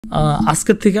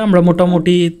আজকের থেকে আমরা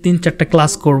মোটামুটি 3-4টা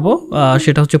ক্লাস করব।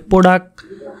 সেটা হচ্ছে প্রোডাক্ট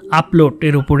আপলোড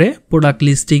এর উপরে, প্রোডাক্ট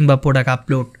লিস্টিং বা প্রোডাক্ট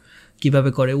আপলোড কিভাবে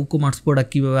করে, WooCommerce প্রোডাক্ট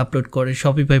কিভাবে আপলোড করে,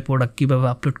 শপিফাই প্রোডাক্ট কিভাবে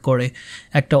আপলোড করে,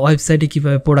 একটা ওয়েবসাইটে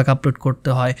কিভাবে প্রোডাক্ট আপলোড করতে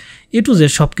হয়, এ টু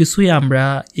জেড সব কিছুই আমরা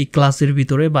এই ক্লাসের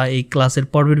ভিতরে বা এই ক্লাসের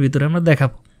পর্বের ভিতরে আমরা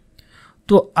দেখাবো।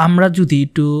 তো আমরা যদি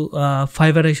একটু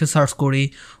ফাইবারে এসে সার্চ করি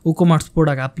WooCommerce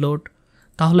প্রোডাক্ট আপলোড,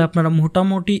 তাহলে আপনারা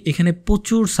মোটামুটি এখানে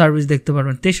প্রচুর সার্ভিস দেখতে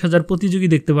পারবেন, 23,000 প্রতিযোগী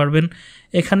দেখতে পারবেন।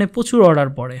 এখানে প্রচুর অর্ডার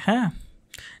পড়ে, হ্যাঁ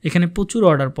এখানে প্রচুর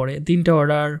অর্ডার পড়ে, 3টা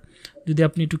অর্ডার যদি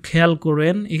আপনি একটু খেয়াল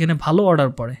করেন এখানে ভালো অর্ডার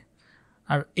পড়ে।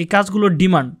 আর এই কাজগুলোর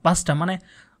ডিমান্ড 5টা, মানে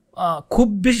খুব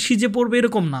বেশি যে পড়বে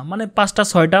এরকম না, মানে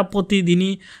 5টা-6টা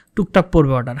প্রতিদিনই টুকটাক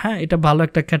পড়বে অর্ডার। হ্যাঁ এটা ভালো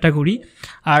একটা ক্যাটাগরি।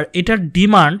 আর এটার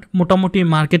ডিমান্ড মোটামুটি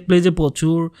মার্কেট প্লেসে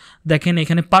প্রচুর। দেখেন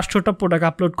এখানে 500টা প্রোডাক্ট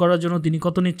আপলোড করার জন্য তিনি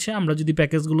কত নিচ্ছে, আমরা যদি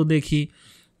প্যাকেজগুলো দেখি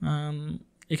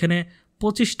এখানে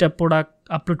 25টা প্রোডাক্ট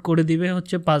আপলোড করে দিবে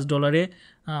হচ্ছে $5,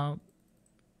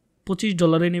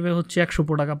 $25 নেবে হচ্ছে 100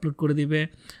 প্রোডাক্ট আপলোড করে দিবে,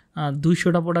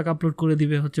 200টা প্রোডাক্ট আপলোড করে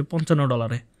দিবে হচ্ছে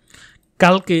 $55।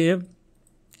 কালকে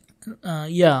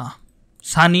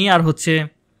সানি আর হচ্ছে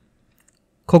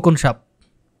খোকন সাপ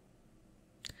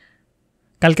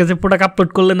কালকে যে প্রোডাক্ট আপলোড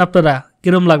করলেন আপনারা,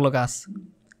 কিরম লাগলো কাজ?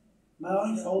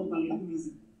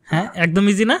 হ্যাঁ একদম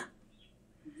ইজি না,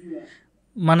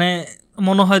 মানে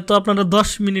মনে হয়তো আপনারা 10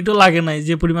 মিনিটও লাগে নাই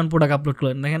যে পরিমাণ প্রোডাক্ট আপলোড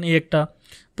করলেন। দেখেন এই একটা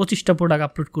 25টা প্রোডাক্ট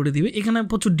আপলোড করে দিবে, এখানে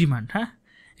প্রচুর ডিমান্ড। হ্যাঁ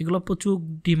এগুলো প্রচুর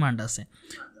ডিমান্ড আছে।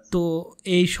 তো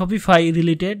এই শপিফাই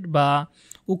রিলেটেড বা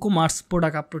WooCommerce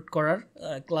প্রোডাক্ট আপলোড করার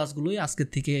ক্লাসগুলোই আজকের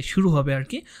থেকে শুরু হবে আর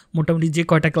কি। মোটামুটি যে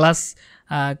কয়টা ক্লাস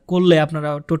করলে আপনারা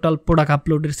টোটাল প্রোডাক্ট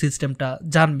আপলোডের সিস্টেমটা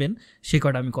জানবেন সে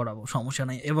কয়টা আমি করাবো, সমস্যা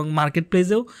নাই। এবং মার্কেট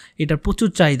প্লেসেও এটার প্রচুর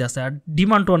চাহিদা আছে আর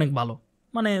ডিমান্ডও অনেক ভালো,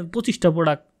 মানে 25টা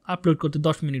প্রোডাক্ট আপলোড করতে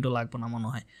 10 মিনিটও লাগবে না মনে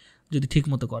হয় যদি ঠিক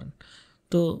মতো করেন।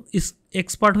 তো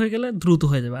এক্সপার্ট হয়ে গেলে দ্রুত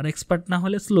হয়ে যাবে, আর এক্সপার্ট না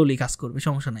হলে স্লোলি কাজ করবে,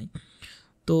 সমস্যা নাই।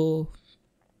 তো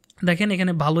দেখেন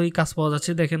এখানে ভালোই কাজ পাওয়া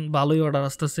যাচ্ছে, দেখেন ভালোই অর্ডার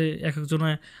আসতেছে এক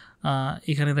একজনের।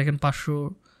 এখানে দেখেন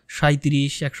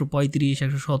 537, 135,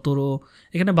 117,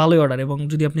 এখানে ভালোই অর্ডার। এবং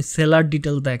যদি আপনি সেলার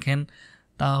ডিটেল দেখেন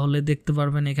তাহলে দেখতে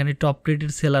পারবেন এখানে টপ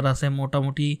রেটেড সেলার আছে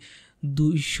মোটামুটি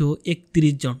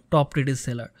 231 জন top rated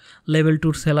seller. Level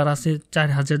 2 seller আছে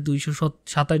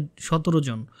 4,217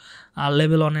 জন, আর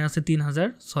লেভেল 1-এ আছে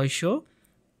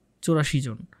 3,684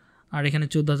 জন, আর এখানে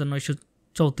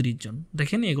 14,934 জন।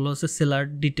 দেখেন এগুলো হচ্ছে সেলার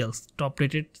ডিটেলস, টপ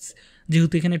রেটেড।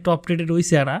 যেহেতু এখানে টপ রেটেড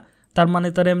হয়েছে এরা, তার মানে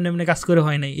তারা এমনি এমনি কাজ করে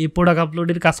হয় নাই, এই প্রোডাক্ট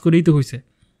আপলোডের কাজ করেই তো হয়েছে,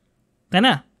 তাই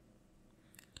না?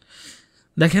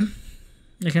 দেখেন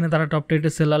এখানে তারা top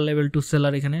rated seller, level 2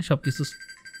 seller, এখানে সব কিছু।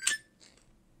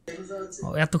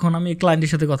 এতক্ষণ আমি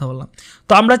ক্লায়েন্টের সাথে কথা বললাম।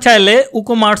 তো আমরা চাইলে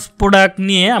WooCommerce প্রোডাক্ট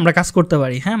নিয়ে আমরা কাজ করতে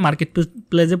পারি। হ্যাঁ মার্কেট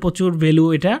প্লেসে প্রচুর ভ্যালু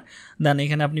এটা দেন,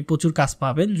 এখানে আপনি প্রচুর কাজ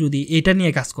পাবেন যদি এটা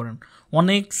নিয়ে কাজ করেন।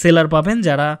 অনেক সেলার পাবেন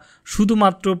যারা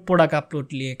শুধুমাত্র প্রোডাক্ট আপলোড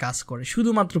নিয়ে কাজ করে,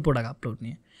 শুধুমাত্র প্রোডাক্ট আপলোড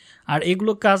নিয়ে। আর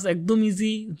এগুলো কাজ একদম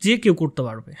ইজি, যে কেউ করতে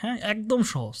পারবে। হ্যাঁ একদম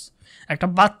সহজ। একটা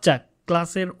বাচ্চা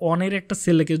ক্লাসের 1-এর একটা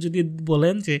ছেলেকে যদি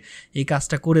বলেন যে এই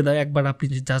কাজটা করে দাও, একবার আপনি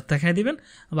জাস্ট দেখাই দিবেন,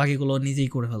 বাকিগুলো নিজেই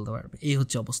করে ফেলতে পারবে, এই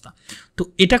হচ্ছে অবস্থা। তো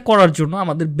এটা করার জন্য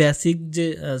আমাদের বেসিক যে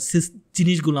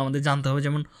জিনিসগুলো আমাদের জানতে হবে,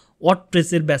 যেমন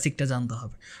ওয়ার্ডপ্রেসের বেসিকটা জানতে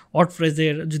হবে।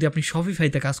 ওয়ার্ডপ্রেসের যদি আপনি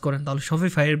শপিফাইতে কাজ করেন তাহলে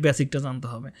শপিফাইয়ের বেসিকটা জানতে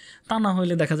হবে। তা না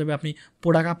হলে দেখা যাবে আপনি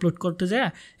প্রোডাক্ট আপলোড করতে যায়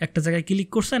একটা জায়গায় ক্লিক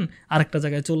করছেন, আরেকটা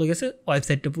জায়গায় চলে গেছে,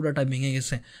 ওয়েবসাইটটা পুরোটা ভেঙে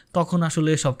গেছে, তখন আসলে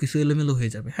সব কিছু এলোমেলো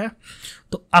হয়ে যাবে। হ্যাঁ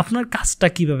তো আপনার কাজটা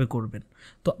কিভাবে করবেন,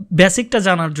 তো বেসিকটা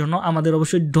জানার জন্য আমাদের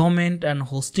অবশ্যই ডোমেন অ্যান্ড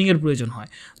হোস্টিংয়ের প্রয়োজন হয়।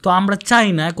 তো আমরা চাই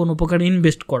না কোনো প্রকার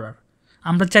ইনভেস্ট করার,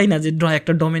 আমরা চাই না যে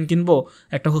একটা ডোমেন কিনবো,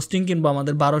 একটা হোস্টিং কিনবো,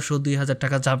 আমাদের 1,200-2,000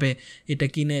 টাকা যাবে, এটা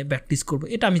কিনে প্র্যাকটিস করবো,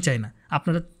 এটা আমি চাই না।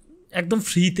 আপনারা একদম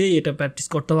ফ্রিতেই এটা প্র্যাকটিস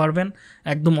করতে পারবেন,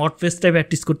 একদম ওয়ার্ডপ্রেসটাই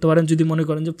প্র্যাকটিস করতে পারেন। যদি মনে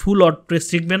করেন যে ফুল ওয়ার্ডপ্রেস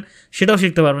শিখবেন সেটাও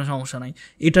শিখতে পারবেন, সমস্যা নাই,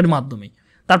 এটার মাধ্যমেই।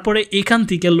 তারপরে এখান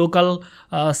থেকে লোকাল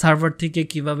সার্ভার থেকে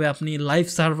কিভাবে আপনি লাইভ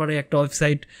সার্ভারে একটা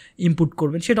ওয়েবসাইট ইনপুট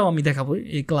করবেন সেটাও আমি দেখাবো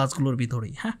এই ক্লাসগুলোর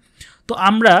ভিতরেই। হ্যাঁ তো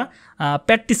আমরা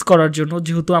প্র্যাকটিস করার জন্য,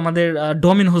 যেহেতু আমাদের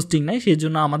ডোমেন হোস্টিং নাই, সেই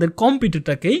জন্য আমাদের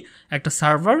কম্পিউটারটাকেই একটা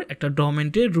সার্ভার, একটা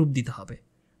ডোমেনের রূপ দিতে হবে।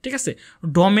 ঠিক আছে,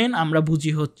 ডোমেন আমরা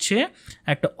বুঝি হচ্ছে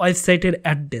একটা ওয়েবসাইটের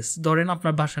অ্যাড্রেস, ধরেন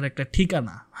আপনার বাসার একটা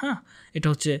ঠিকানা। হ্যাঁ এটা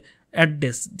হচ্ছে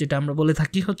অ্যাড্রেস, যেটা আমরা বলে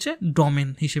থাকি হচ্ছে ডোমেন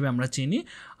হিসেবে আমরা চিনি।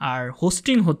 আর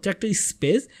হোস্টিং হচ্ছে একটা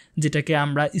স্পেস, যেটাকে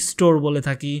আমরা স্টোর বলে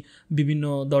থাকি। বিভিন্ন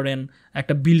ধরেন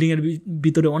একটা বিল্ডিংয়ের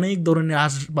ভিতরে অনেক ধরনের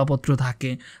আসবাবপত্র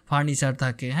থাকে, ফার্নিচার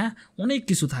থাকে, হ্যাঁ অনেক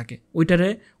কিছু থাকে,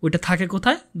 ওইটা থাকে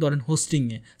কোথায়, ধরেন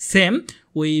হোস্টিংয়ে। সেম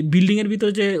ওই বিল্ডিংয়ের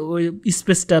ভিতরে যে ওই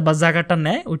স্পেসটা বা জায়গাটা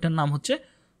নেয় ওইটার নাম হচ্ছে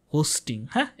হোস্টিং।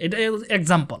 হ্যাঁ এটা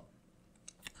এক্সাম্পল।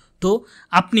 তো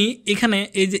আপনি এখানে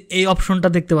এই যে এই অপশনটা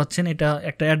দেখতে পাচ্ছেন, এটা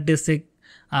একটা অ্যাড্রেসে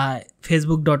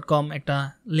facebook.com একটা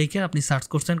লিখে আপনি সার্চ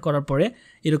করছেন, করার পরে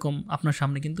এরকম আপনার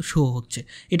সামনে কিন্তু শো হচ্ছে।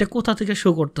 এটা কোথা থেকে শো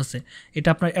করতেছে? এটা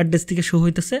আপনার অ্যাড্রেস থেকে শো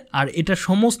হইতেছে। আর এটা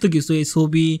সমস্ত কিছু, এই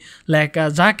ছবি, লেখা,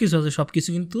 যা কিছু আছে সব কিছু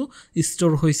কিন্তু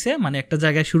স্টোর হয়েছে, মানে একটা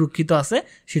জায়গায় সুরক্ষিত আছে,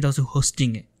 সেটা হচ্ছে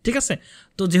হোস্টিংয়ে। ঠিক আছে?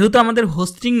 তো যেহেতু আমাদের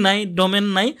হোস্টিং নাই, ডোমেন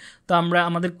নাই, তো আমরা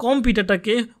আমাদের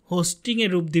কম্পিউটারটাকে হোস্টিংয়ে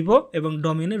রূপ দিব এবং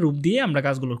ডোমেনের রূপ দিয়ে আমরা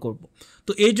কাজগুলো করব।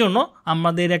 তো এই জন্য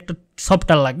আমাদের একটা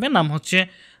সফটওয়্যার লাগবে, নাম হচ্ছে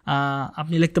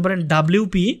আপনি লিখতে পারেন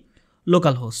WP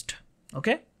লোকাল হোস্ট।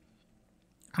 ওকে,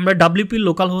 আমরা WP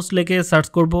লোকাল হোস্ট লিখে সার্চ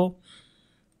করব।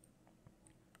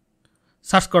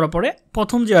 সার্চ করার পরে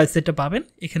প্রথম যে ওয়েবসাইটটা পাবেন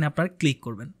এখানে আপনারা ক্লিক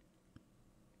করবেন।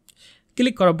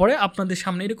 ক্লিক করার পরে আপনাদের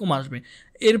সামনে এরকম আসবে।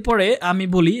 এরপরে আমি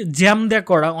বলি জ্যাম দেয়া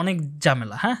করা অনেক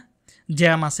ঝামেলা। হ্যাঁ,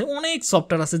 জ্যাম আছে, অনেক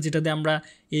সফটওয়্যার আছে যেটাতে আমরা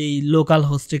এই লোকাল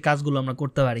হোস্টের কাজগুলো আমরা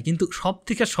করতে পারি, কিন্তু সব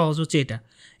থেকে সহজ হচ্ছে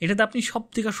এটাতে আপনি সব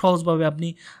থেকে সহজভাবে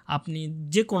আপনি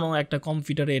যে কোনো একটা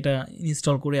কম্পিউটারে এটা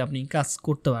ইনস্টল করে আপনি কাজ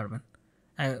করতে পারবেন,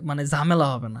 মানে ঝামেলা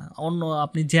হবে না। অন্য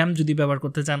আপনি জ্যাম যদি ব্যবহার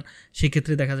করতে চান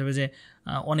সেক্ষেত্রে দেখা যাবে যে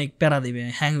অনেক প্যারা দিবে,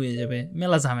 হ্যাং হয়ে যাবে,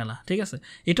 মেলা ঝামেলা। ঠিক আছে,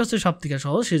 এটা হচ্ছে সব থেকে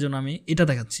সহজ, সেই জন্য আমি এটা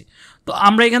দেখাচ্ছি। তো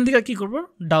আমরা এখান থেকে কী করবো,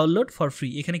 ডাউনলোড ফর ফ্রি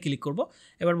এখানে ক্লিক করব।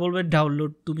 এবার বলবে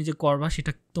ডাউনলোড তুমি যে করবা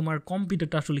সেটা তোমার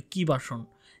কম্পিউটারটা আসলে কী ভার্সন।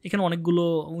 এখানে অনেকগুলো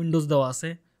উইন্ডোজ দেওয়া আছে,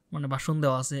 মানে ভার্সন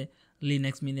দেওয়া আছে,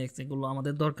 লিনাক্স, মিনিক্স, এগুলো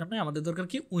আমাদের দরকার নেই। আমাদের দরকার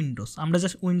কি, উইন্ডোজ। আমরা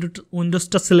জাস্ট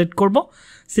উইন্ডোজটা সিলেক্ট করব।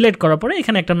 সিলেক্ট করার পরে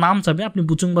এখানে একটা নাম চাবে, আপনি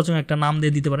বুচুং একটা নাম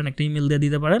দিয়ে দিতে পারেন, একটা ইমেল দিয়ে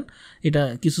দিতে পারেন, এটা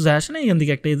কিছু যায় আসে না। এখান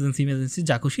থেকে একটা এজেন্সি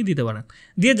যা খুশি দিতে পারেন,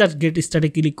 দিয়ে জাস্ট গেট স্টার্টে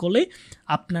ক্লিক করলেই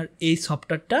আপনার এই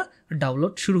সফটওয়্যারটা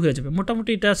ডাউনলোড শুরু হয়ে যাবে।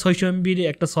 মোটামুটি এটা 600 MB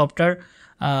একটা সফটওয়্যার,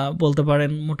 বলতে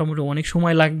পারেন মোটামুটি অনেক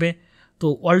সময় লাগবে। তো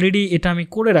অলরেডি এটা আমি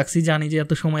করে রাখছি, জানি যে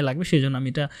এত সময় লাগবে, সেই জন্য আমি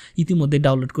এটা ইতিমধ্যে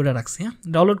ডাউনলোড করে রাখছি। হ্যাঁ,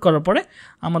 ডাউনলোড করার পরে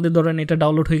আমাদের ধরেন এটা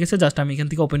ডাউনলোড হয়ে গেছে, জাস্ট আমি এখান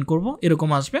থেকে ওপেন করব, এরকম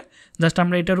আসবে। জাস্ট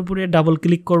আমরা এটার উপরে ডাবল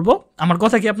ক্লিক করব। আমার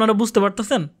কথা কি আপনারা বুঝতে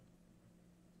পারতেছেন?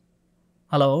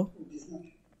 হ্যালো?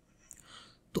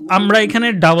 তো আমরা এখানে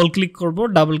ডাবল ক্লিক করব।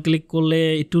 ডাবল ক্লিক করলে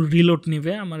একটু রিলোড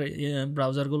নেবে আমার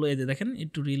ব্রাউজারগুলো, এই যে দেখেন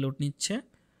একটু রিলোড নিচ্ছে।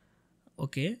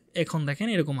 ওকে, এখন দেখেন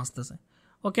এরকম আসতেছে।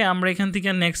 ওকে, আমরা এখান থেকে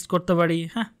নেক্সট করতে পারি।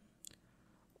 হ্যাঁ,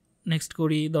 নেক্সট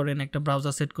করি, ধরেন একটা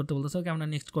ব্রাউজার সেট করতে বলতেছে। ওকে, আমরা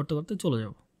নেক্সট করতে করতে চলে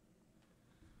যাব।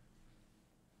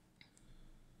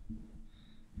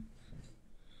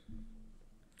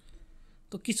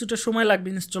 তো কিছুটা সময় লাগবে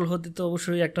ইনস্টল হতে, তো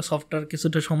অবশ্যই একটা সফটওয়্যার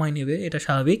কিছুটা সময় নেবে, এটা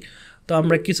স্বাভাবিক। তো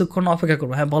আমরা কিছুক্ষণ অপেক্ষা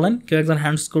করবো। হ্যাঁ বলেন, কেউ একজন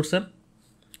হ্যান্ডস করছেন?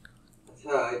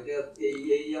 আচ্ছা, এটা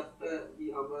এই অ্যাপটা কি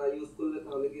আমরা ইউজ করলে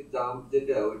তাহলে কি জাম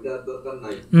যেটা ওইটা দরকার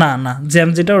নাই? না, জ্যাম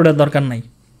যেটা ওটা দরকার নাই।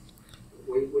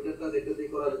 ওইটা কাজ এটাতেই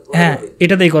করা হ্যাঁ, যাবে?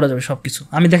 এটাতেই করা যাবে সব কিছু,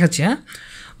 আমি দেখাচ্ছি। হ্যাঁ,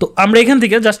 তো আমরা এখান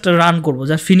থেকে জাস্ট রান করবো,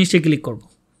 জাস্ট ফিনিশে ক্লিক করব।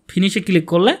 ফিনিশে ক্লিক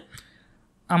করলে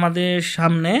আমাদের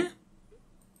সামনে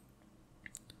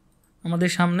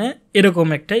এরকম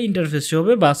একটা ইন্টারফেস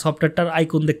হবে, বা সফটওয়্যারটার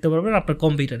আইকন দেখতে পারবেন আপনার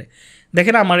কম্পিউটারে।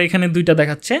 দেখেন আমার এখানে দুইটা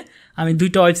দেখাচ্ছে, আমি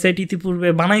দুইটা ওয়েবসাইট ইতিপূর্বে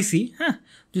বানাইছি। হ্যাঁ,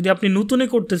 যদি আপনি নতুনে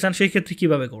করতে চান সেই ক্ষেত্রে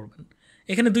কীভাবে করবেন,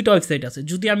 এখানে দুইটা ওয়েবসাইট আছে।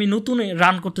 যদি আমি নতুনে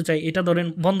রান করতে চাই, এটা ধরেন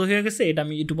বন্ধ হয়ে গেছে, এটা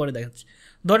আমি একটু পরে দেখাচ্ছি।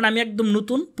 ধরেন আমি একদম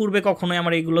নতুন, পূর্বে কখনোই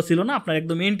আমার এইগুলো ছিল না, আপনার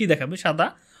একদম এন্টি দেখাবে সাদা।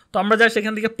 তো আমরা জাস্ট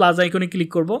এখান থেকে প্লাস আইকনে ক্লিক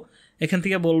করব। এখান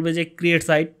থেকে বলবে যে ক্রিয়েট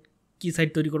সাইট, কী সাইট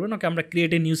তৈরি করবেন। ওকে, আমরা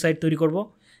ক্রিয়েট এ নিউ সাইট তৈরি করব।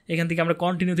 এখান থেকে আমরা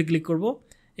কন্টিনিউতে ক্লিক করব।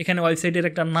 এখানে ওয়েবসাইটের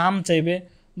একটা নাম চাইবে,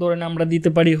 ধরেন আমরা দিতে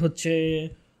পারি হচ্ছে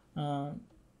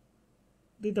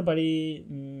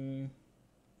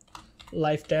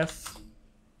লাইভ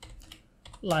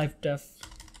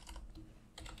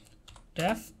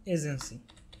ট্যাফ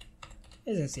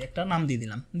এজেন্সি একটা নাম দিয়ে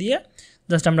দিলাম, দিয়ে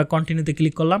জাস্ট আমরা কন্টিনিউতে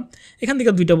ক্লিক করলাম। এখান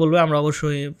থেকে দুইটা বলবে, আমরা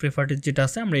অবশ্যই প্রেফার্ড যেটা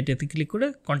আছে আমরা এটাতে ক্লিক করে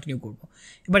কন্টিনিউ করব।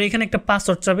 এবার এখানে একটা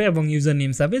পাসওয়ার্ড চাবে এবং ইউজার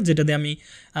নেম চাবে, যেটা দিয়ে আমি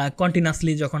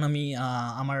কন্টিনিউয়াসলি যখন আমি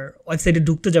আমার ওয়েবসাইটে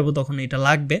ঢুকতে যাব তখন এটা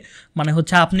লাগবে। মানে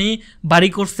হচ্ছে আপনি বাড়ি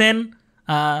করছেন,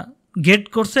 গেট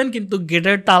করছেন, কিন্তু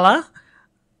গেটের তালা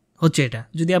হচ্ছে এটা।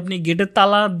 যদি আপনি গেটের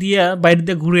তালা দিয়ে বাইরে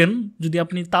দিয়ে ঘুরেন, যদি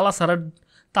আপনি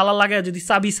তালা লাগায় যদি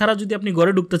চাবি ছাড়া যদি আপনি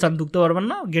ঘরে ঢুকতে চান, ঢুকতে পারবেন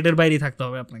না, গেটের বাইরেই থাকতে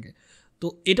হবে আপনাকে। তো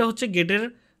এটা হচ্ছে গেটের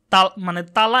মানে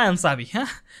তালা অ্যান্ড চাবি। হ্যাঁ,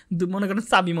 মনে করেন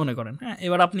চাবি মনে করেন। হ্যাঁ,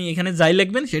 এবার আপনি এখানে যাই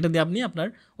লিখবেন সেটা দিয়ে আপনি আপনার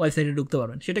ওয়েবসাইটে ঢুকতে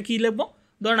পারবেন। সেটা কী লিখবো,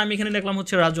 ধরেন আমি এখানে লিখলাম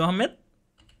হচ্ছে রাজু আহমেদ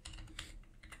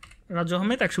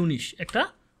 119 একটা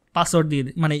পাসওয়ার্ড দিয়ে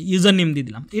মানে ইউজার নেম দিয়ে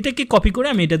দিলাম। এটাকে কপি করে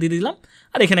আমি এটা দিয়ে দিলাম,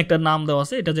 আর এখানে একটা নাম দেওয়া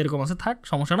আছে, এটা যেরকম আছে থাক,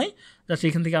 সমস্যা নাই। জাস্ট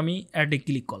এখান থেকে আমি অ্যাডে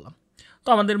ক্লিক করলাম। তো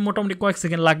আমাদের মোটামুটি কয়েক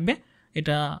সেকেন্ড লাগবে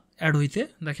এটা অ্যাড হইতে।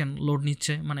 দেখেন লোড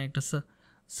নিচ্ছে, মানে একটা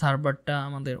সার্ভারটা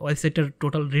আমাদের ওয়েবসাইটের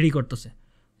টোটাল রেডি করতেছে।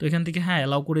 তো এখান থেকে হ্যাঁ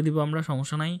অ্যালাউ করে দিব আমরা,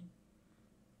 সমস্যা নাই।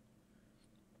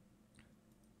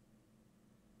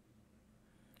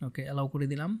 ওকে, অ্যালাউ করে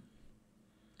দিলাম।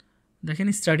 দেখেন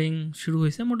স্টার্টিং শুরু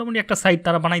হয়েছে, মোটামুটি একটা সাইট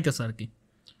তারা বানাইতেছে আর কি।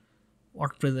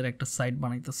 ওয়ার্ডপ্রেসের একটা সাইট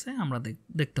বানাইতেছে, আমরা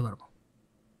দেখতে পারবো।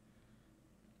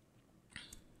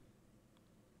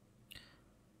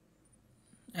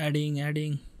 অ্যাডিং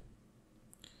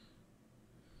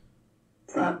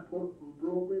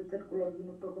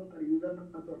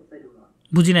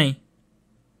বুঝি নাই।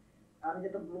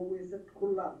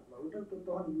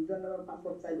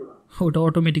 ওটা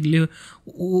অটোমেটিকলি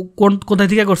কোথায়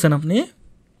থেকে করছেন আপনি?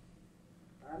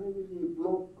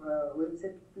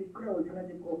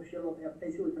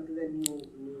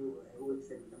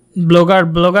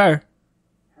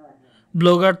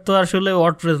 ব্লগার তো আসলে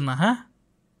ওয়ার্ডপ্রেস না। হ্যাঁ,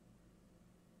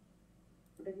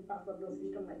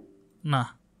 না,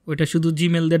 ওইটা শুধু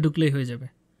জিমেল দিয়ে ঢুকলেই হয়ে যাবে।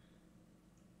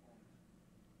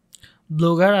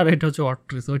 ব্লগার আর এটা হচ্ছে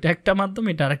ওয়ার্ডপ্রেস, ওইটা একটা মাধ্যম,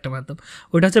 এটা আরেকটা মাধ্যম।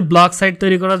 ওইটা হচ্ছে ব্লগ সাইট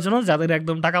তৈরি করার জন্য যাদের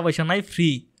একদম টাকা পয়সা নাই, ফ্রি।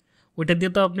 ওইটা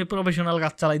দিয়ে তো আপনি প্রফেশনাল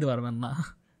কাজ চালাইতে পারবেন না।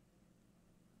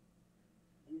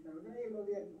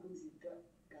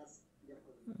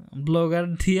 ব্লগার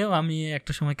দিয়েও আমি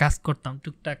একটা সময় কাজ করতাম,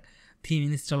 টুকটাক থিম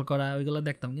ইনস্টল করা ওইগুলো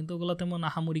দেখতাম, কিন্তু ওগুলো তেমন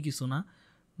আহামরি কিছু না।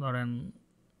 ধরেন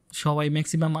সবাই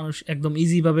ম্যাক্সিমাম মানুষ একদম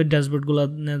ইজিভাবে ড্যাশবোর্ডগুলো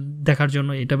দেখার জন্য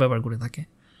এটা ব্যবহার করে থাকে।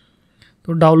 তো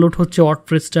ডাউনলোড হচ্ছে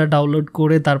ওয়ার্ডপ্রেসটা, ডাউনলোড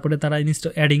করে তারপরে তারা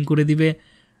অ্যাডিং করে দিবে,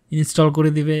 ইনস্টল করে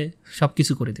দিবে, সব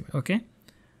কিছু করে দিবে। ওকে,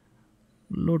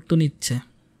 লোড তো নিচ্ছে।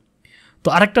 তো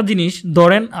আরেকটা জিনিস,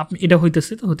 ধরেন আপনি এটা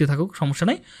হইতেছে, তো হতে থাকুক, সমস্যা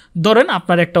নাই। ধরেন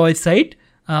আপনার একটা ওয়েবসাইট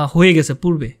হয়ে গেছে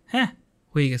পূর্বে, হ্যাঁ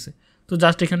হয়ে গেছে। তো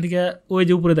জাস্ট এখান থেকে ওই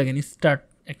যে উপরে দেখেন স্টার্ট,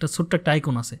 একটা ছোট্ট একটা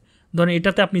আইকন আছে। ধরেন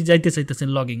এটাতে আপনি যাইতে চাইতেছেন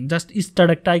লগইন, জাস্ট স্টার্ট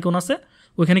একটা আইকন আছে,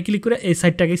 ওইখানে ক্লিক করে এই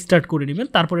সাইটটাকে স্টার্ট করে নেবেন,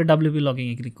 তারপরে WP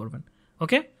লগইনে ক্লিক করবেন।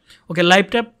 ওকে, লাইভ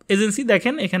ট্যাব এজেন্সি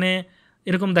দেখেন এখানে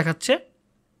এরকম দেখাচ্ছে।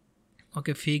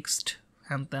 ওকে, ফিক্সড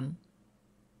হ্যান ত্যান।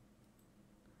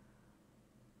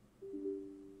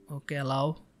 ওকে, অ্যালাউ।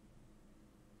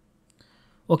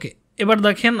 ওকে, এবার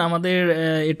দেখেন আমাদের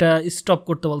এটা স্টপ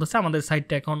করতে বলতেছে। আমাদের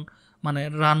সাইটটা এখন মানে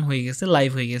রান হয়ে গেছে, লাইভ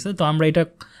হয়ে গেছে। তো আমরা এটা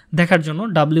দেখার জন্য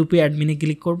WP অ্যাডমিনে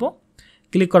ক্লিক করব।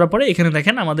 ক্লিক করার পরে এখানে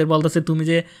দেখেন আমাদের বলতেছে তুমি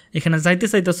যে এখানে যাইতে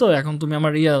চাইতেছো, এখন তুমি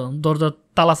আমার দরজার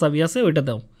তালা চাবি আছে ওইটা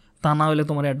দাও, তা না হলে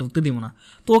তোমার অ্যাড ঢুকতে দিব না।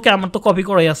 তো ওকে, আমার তো কপি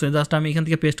করাই আছে, জাস্ট আমি এখান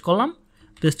থেকে পেস্ট করলাম,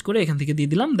 পেস্ট করে এখান থেকে দিয়ে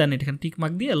দিলাম, দেন এখানে টিক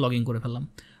মার্ক দিয়ে লগ ইন করে ফেললাম।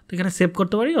 তো এখানে সেভ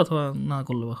করতে পারি অথবা না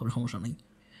করলেও সমস্যা নেই।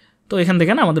 তো এখান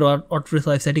থেকে না আমাদের ওয়ার্ডপ্রেস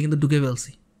ওয়েবসাইটে কিন্তু ঢুকে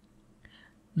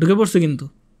পড়ছে কিন্তু,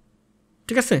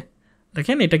 ঠিক আছে।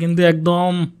 দেখেন এটা কিন্তু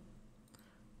একদম,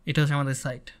 এটা হচ্ছে আমাদের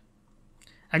সাইট।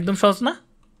 একদম সহজ না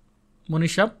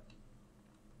মনীষ সাহেব?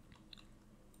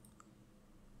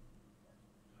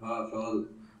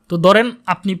 তো ধরেন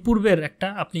আপনি পূর্বের একটা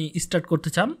আপনি স্টার্ট করতে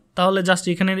চান, তাহলে জাস্ট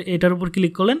এখানে এটার উপর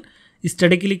ক্লিক করলেন,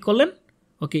 স্টার্টে ক্লিক করলেন।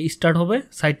 ওকে, স্টার্ট হবে,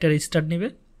 সাইটটার স্টার্ট নেবে,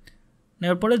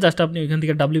 নেওয়ার পরে জাস্ট আপনি ওইখান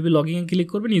থেকে WP লগইনে ক্লিক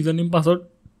করবেন, ইউজার নেম পাসওয়ার্ড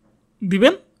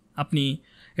দিবেন, আপনি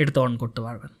এটাতে অন করতে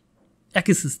পারবেন।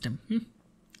 একই সিস্টেম।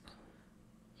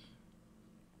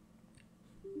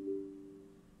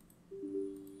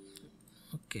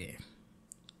 ওকে,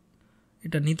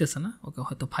 এটা নিতেছে না। ওকে,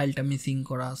 হয়তো ফাইলটা মিসিং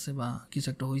করা আছে বা কিছু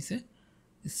একটা হয়েছে,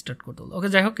 স্টার্ট করতে হলো। ওকে,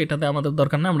 যাই হোক, এটাতে আমাদের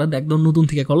দরকার না, আমরা একদম নতুন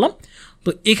থেকে করলাম। তো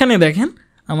এখানে দেখেন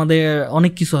আমাদের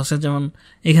অনেক কিছু আছে, যেমন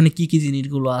এখানে কি কি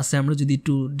জিনিসগুলো আছে আমরা যদি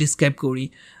একটু ডিসক্রাইব করি।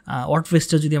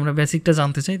 ওয়ার্ডপ্রেসটা যদি আমরা বেসিকটা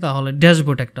জানতে চাই তাহলে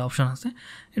ড্যাশবোর্ড একটা অপশান আছে।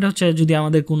 এটা হচ্ছে যদি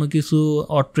আমাদের কোনো কিছু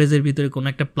ওয়ার্ডপ্রেসের ভিতরে কোনো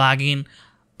একটা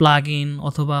প্লাগ ইন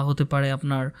অথবা হতে পারে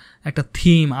আপনার একটা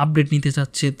থিম আপডেট নিতে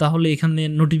চাচ্ছে, তাহলে এখানে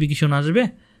নোটিফিকেশন আসবে।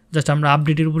 জাস্ট আমরা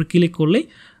আপডেটের উপর ক্লিক করলেই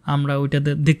আমরা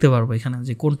ওইটাতে দেখতে পারবো এখানে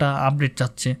যে কোনটা আপডেট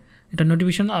চাচ্ছে, এটা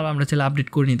নোটিফিকেশন, আর আমরা চাইলে আপডেট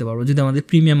করে নিতে পারবো যদি আমাদের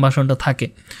প্রিমিয়াম ভার্সনটা থাকে।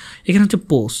 এখানে হচ্ছে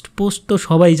পোস্ট তো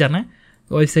সবাই জানে,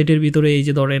 ওয়েবসাইটের ভিতরে এই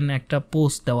যে ধরেন একটা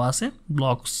পোস্ট দেওয়া আছে,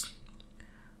 ব্লগস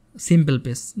সিম্পল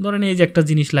পেজ, ধরেন এই যে একটা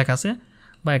জিনিস লেখা আছে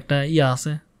বা একটা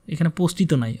আছে, এখানে পোস্টই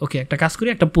তো নাই। ওকে, একটা কাজ করি,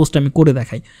 একটা পোস্ট আমি করে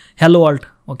দেখাই। হ্যালো ওয়ার্ল্ড,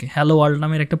 ওকে, হ্যালো ওয়ার্ল্ড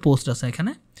নামের একটা পোস্ট আছে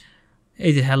এখানে,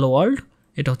 এই যে হ্যালো ওয়ার্ল্ড,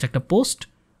 এটা হচ্ছে একটা পোস্ট,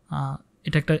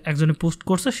 এটা একজনে পোস্ট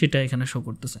করছে, সেটা এখানে শো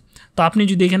করতেছে। তো আপনি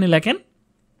যদি এখানে লেখেন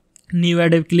নিউ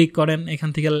অ্যাডে ক্লিক করেন, এখান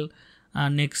থেকে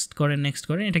নেক্সট করেন,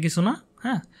 এটা কিছু না।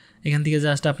 হ্যাঁ, এখান থেকে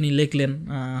জাস্ট আপনি লিখলেন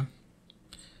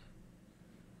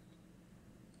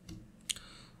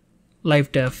লাইভ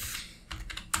ট্যাব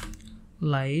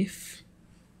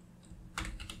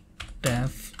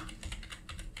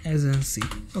এজেন্সি,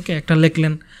 ওকে, একটা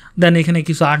লিখলেন, দেন এখানে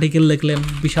কিছু আর্টিকেল লিখলেন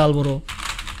বিশাল বড়,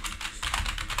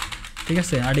 ঠিক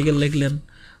আছে, আর্টিকেল লিখলেন।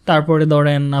 তারপরে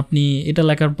ধরেন আপনি এটা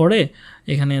লেখার পরে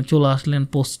এখানে চলে আসলেন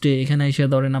পোস্টে, এখানে এসে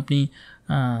ধরেন আপনি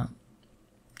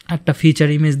একটা ফিচার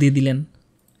ইমেজ দিয়ে দিলেন,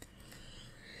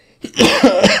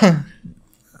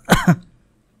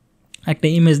 একটা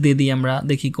ইমেজ দিয়ে দিই, আমরা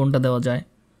দেখি কোনটা দেওয়া যায়।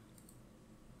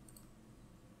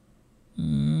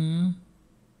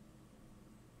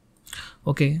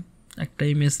 ওকে, একটা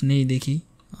ইমেজ নেই, দেখি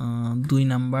 2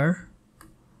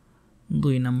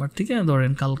 নাম্বার থেকে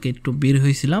ধরেন কালকে একটু বের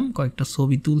হয়েছিলাম, কয়েকটা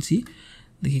ছবি তুলছি,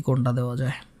 দেখি কোনটা দেওয়া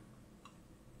যায়।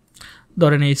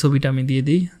 ধরেন এই ছবিটা আমি দিয়ে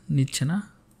দিই, নিচ্ছে না।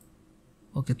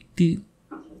 ওকে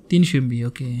 300 MB,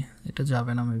 ওকে এটা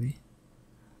যাবে না মেবি।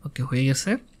 ওকে হয়ে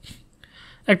গেছে।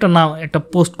 একটা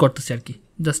পোস্ট করতেছি আর কি,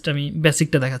 জাস্ট আমি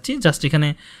বেসিকটা দেখাচ্ছি। জাস্ট এখানে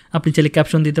আপনি চাইলে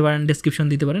ক্যাপশন দিতে পারেন, ডেসক্রিপশন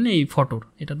দিতে পারেন এই ফটোর,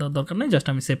 এটা দেওয়ার দরকার নেই। জাস্ট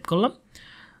আমি সেভ করলাম।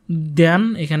 দেন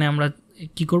এখানে আমরা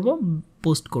কি করব,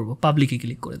 পোস্ট করব। পাবলিকে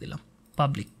ক্লিক করে দিলাম,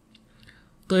 পাবলিক।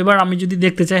 তো এবার আমি যদি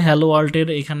দেখতে চাই হ্যালো ওয়ার্ল্ডের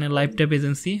এখানে লাইভ ট্যাব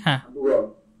এজেন্সি, হ্যাঁ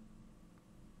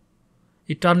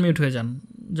একটু আনমিউট হয়ে যান,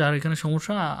 যার এখানে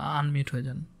সমস্যা আনমিউট হয়ে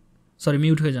যান, সরি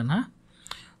মিউট হয়ে যান। হ্যাঁ,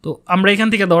 তো আমরা এখান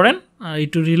থেকে ধরেন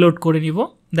একটু রিলোড করে নিব।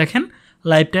 দেখেন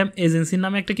লাইভ টাইম এজেন্সির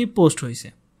নামে একটা কি পোস্ট হয়েছে,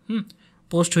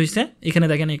 পোস্ট হয়েছে। এখানে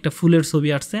দেখেন একটা ফুলের ছবি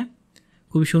আসছে,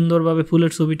 খুবই সুন্দরভাবে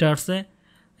ফুলের ছবিটা আসছে,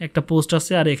 একটা পোস্ট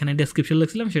আসছে, আর এখানে ডেসক্রিপশন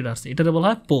লিখছিলাম সেটা আসছে। এটাতে বলা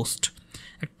হয় পোস্ট।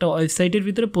 একটা ওয়েবসাইটের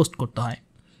ভিতরে পোস্ট করতে হয়।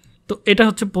 তো এটা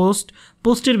হচ্ছে পোস্ট।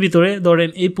 পোস্টের ভিতরে ধরেন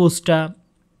এই পোস্টটা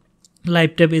লাইভ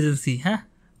ট্যাব এজেন্সি, হ্যাঁ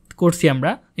করছি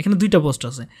আমরা, এখানে 2টা পোস্ট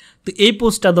আছে। তো এই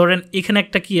পোস্টটা ধরেন এখানে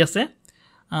একটা কি আছে,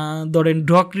 ধরেন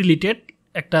ডগ রিলেটেড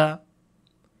একটা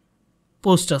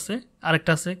পোস্ট আছে,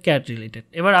 আরেকটা আছে ক্যাট রিলেটেড।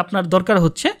 এবার আপনার দরকার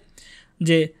হচ্ছে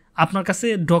যে আপনার কাছে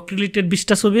ডগ রিলেটেড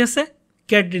 20টা ছবি আছে,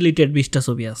 ক্যাট রিলেটেড 20টা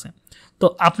ছবি আছে। তো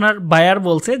আপনার বায়ার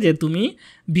বলছে যে তুমি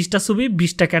 20টা ছবি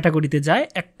 20টা ক্যাটাগরিতে যায়,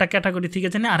 একটা ক্যাটাগরি থেকে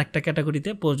জানে আরেকটা ক্যাটাগরিতে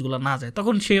পোস্টগুলো না যায়।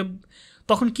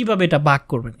 তখন কীভাবে এটা ভাগ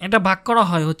করবেন? এটা ভাগ করা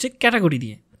হয় হচ্ছে ক্যাটাগরি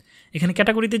দিয়ে। এখানে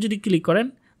ক্যাটাগরিতে যদি ক্লিক করেন,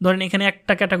 ধরেন এখানে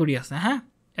একটা ক্যাটাগরি আছে, হ্যাঁ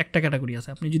একটা ক্যাটাগরি আছে।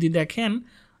 আপনি যদি দেখেন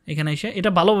এখানে এসে এটা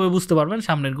ভালোভাবে বুঝতে পারবেন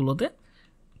সামনেরগুলোতে।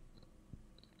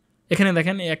 এখানে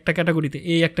দেখেন এই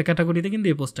একটা ক্যাটাগরিতে কিন্তু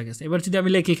এই পোস্টটা গেছে। এবার যদি আমি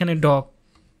লিখি এখানে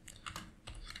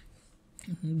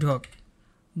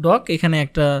ডগ এখানে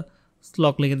একটা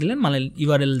স্লক লিখে দিলেন, মানে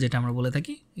ইউআরএল যেটা আমরা বলে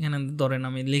থাকি। এখানে ধরেন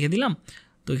আমি লিখে দিলাম,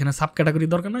 তো এখানে সাব ক্যাটাগরি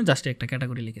দরকার নয়, জাস্ট একটা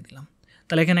ক্যাটাগরি লিখে দিলাম।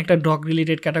 তাহলে এখানে একটা ডগ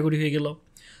রিলেটেড ক্যাটাগরি হয়ে গেল।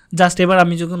 জাস্ট এবার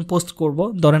আমি যখন পোস্ট করব,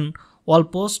 ধরেন অল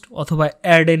পোস্ট অথবা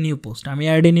অ্যাড এ নিউ পোস্ট, আমি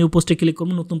অ্যাড এ নিউ পোস্টে ক্লিক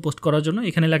করব নতুন পোস্ট করার জন্য।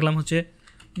 এখানে লিখলাম হচ্ছে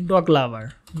ডগ লাভার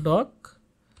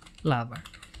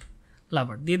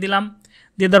দিয়ে দিলাম।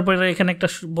 দিয়ে দেওয়ার পরে এখানে একটা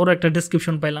বড় একটা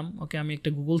ডেসক্রিপশন পাইলাম। ওকে আমি একটা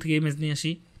গুগল থেকে ইমেজ নিয়ে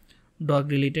আসি, ডগ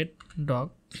রিলেটেড ডগ।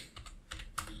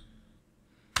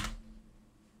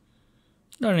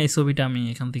 ধরেন এই ছবিটা আমি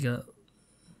এখান থেকে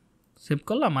সেভ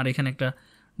করলাম, আর এখানে একটা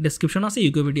ডেসক্রিপশন আছে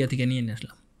উইকিপিডিয়া থেকে নিয়ে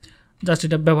আসলাম। জাস্ট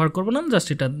এটা ব্যবহার করবো না, জাস্ট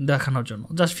এটা দেখানোর জন্য।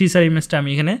 জাস্ট ফিচার ইমেজটা আমি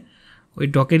এখানে, ওই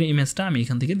ডকের ইমেজটা আমি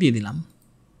এখান থেকে দিয়ে দিলাম,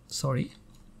 সরি।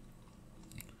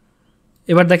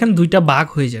 এবার দেখেন 2টা ভাগ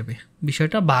হয়ে যাবে,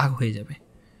 বিষয়টা ভাগ হয়ে যাবে।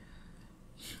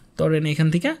 ধরেন এখান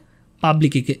থেকে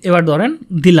পাবলিকে এবার ধরেন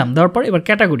দিলাম, দেওয়ার পর এবার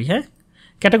ক্যাটাগরি, হ্যাঁ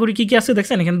ক্যাটাগরি কী কী আছে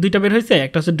দেখছেন, এখানে 2টা বের হয়েছে,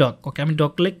 একটা হচ্ছে ডগ। ওকে আমি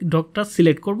ডগটা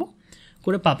সিলেক্ট করব,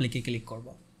 করে পাবলিকে ক্লিক করব।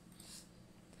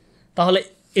 তাহলে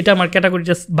এটা আমার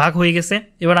ক্যাটাগরিটা ভাগ হয়ে গেছে।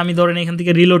 এবার আমি ধরেন এখান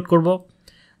থেকে রিলোড করব,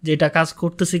 যে এটা কাজ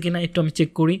করতেছে কি না একটু আমি চেক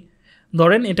করি।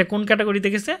 ধরেন এটা কোন ক্যাটাগরিতে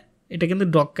গেছে, এটা কিন্তু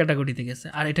ডগ ক্যাটাগরিতে গেছে,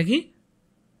 আর এটা কি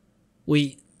ওই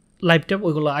লাইভ ট্যাব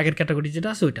ওইগুলো আগের ক্যাটাগরি যেটা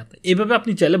আছে ওইটাতে। এইভাবে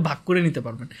আপনি চাইলে ভাগ করে নিতে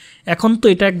পারবেন। এখন তো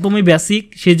এটা একদমই বেসিক,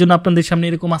 সেই জন্য আপনাদের সামনে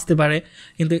এরকম আসতে পারে,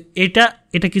 কিন্তু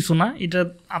এটা কিছু না। এটা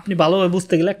আপনি ভালোভাবে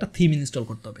বুঝতে গেলে একটা থিম ইনস্টল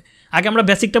করতে হবে। আগে আমরা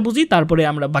বেসিকটা বুঝি, তারপরে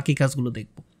আমরা বাকি কাজগুলো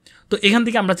দেখব। তো এখান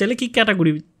থেকে আমরা চাইলে কি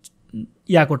ক্যাটাগরি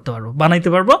করতে পারবো, বানাইতে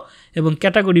পারবো, এবং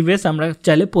ক্যাটাগরি বেস আমরা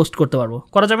চাইলে পোস্ট করতে পারবো।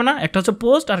 করা যাবে না? একটা হচ্ছে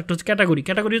পোস্ট আর একটা হচ্ছে ক্যাটাগরি।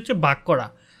 ক্যাটাগরি হচ্ছে ভাগ করা,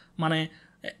 মানে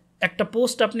একটা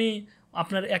পোস্ট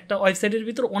আপনার একটা ওয়েবসাইটের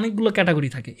ভিতর অনেকগুলো ক্যাটাগরি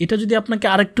থাকে। এটা যদি আপনাকে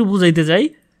আরেকটু বুঝাইতে যাই,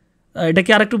 এটা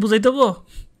কি আরেকটু বুঝাইতে হবো?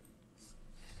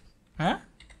 হ্যাঁ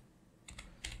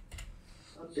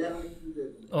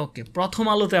ওকে, প্রথম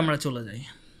আলোতে আমরা চলে যাই।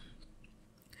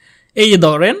 এই যে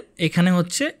ধরেন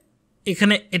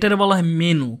এখানে এটারে বলা হয়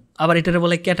মেনু, আবার এটারে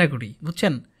বলা হয় ক্যাটাগরি,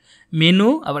 বুঝছেন? মেনু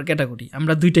আবার ক্যাটাগরি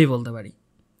আমরা দুইটাই বলতে পারি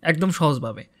একদম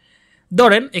সহজভাবে।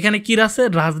 ধরেন এখানে কী আছে,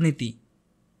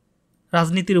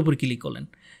 রাজনীতির উপর ক্লিক করলেন।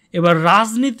 এবার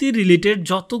রাজনীতি রিলেটেড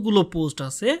যতগুলো পোস্ট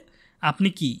আছে, আপনি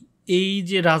কি এই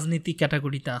যে রাজনীতি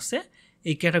ক্যাটাগরিতে আছে,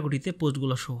 এই ক্যাটাগরিতে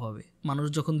পোস্টগুলো শো হবে। মানুষ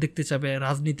যখন দেখতে চাবে,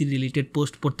 রাজনীতি রিলেটেড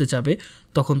পোস্ট পড়তে চাবে,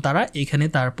 তখন তারা এইখানে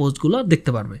তার পোস্টগুলো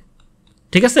দেখতে পারবে।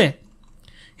 ঠিক আছে,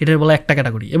 এটার বলা একটা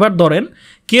ক্যাটাগরি। এবার ধরেন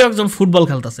কেউ একজন ফুটবল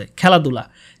খেলতেছে,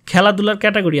 খেলাধুলার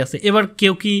ক্যাটাগরি আছে। এবার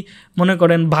কেউ কি মনে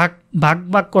করেন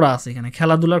ভাগ করা আছে, এখানে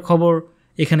খেলাধুলার খবর,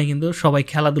 এখানে কিন্তু সবাই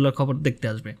খেলাধুলার খবর দেখতে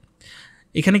আসবে।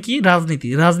 এখানে কি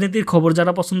রাজনীতির খবর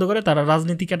যারা পছন্দ করে তারা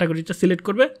রাজনীতি ক্যাটাগরিটা সিলেক্ট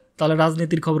করবে, তাহলে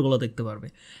রাজনীতির খবরগুলো দেখতে পারবে।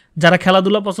 যারা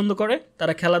খেলাধুলা পছন্দ করে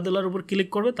তারা খেলাধুলার উপর ক্লিক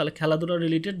করবে, তাহলে খেলাধুলা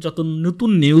রিলেটেড যত নতুন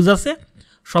নিউজ আছে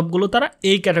সবগুলো তারা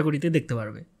এই ক্যাটাগরিতে দেখতে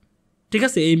পারবে। ঠিক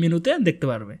আছে, এই মেনুতে দেখতে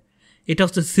পারবে। এটা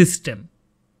হচ্ছে সিস্টেম,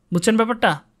 বুঝছেন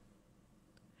ব্যাপারটা?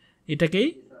 এটাকেই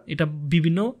এটা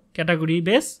বিভিন্ন ক্যাটাগরি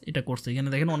বেস এটা করছে। এখানে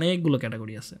দেখেন অনেকগুলো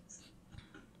ক্যাটাগরি আছে।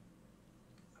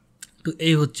 তো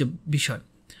এই হচ্ছে বিষয়।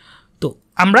 তো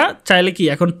আমরা চাইলে কি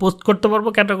এখন পোস্ট করতে পারবো,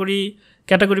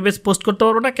 ক্যাটাগরি বেস পোস্ট করতে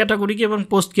পারবো না? ক্যাটাগরি কি এবং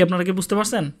পোস্ট কি আপনারা কি বুঝতে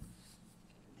পারছেন?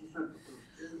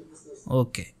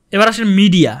 ওকে, এবার আসেন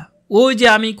মিডিয়া। ওই যে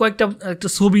আমি একটা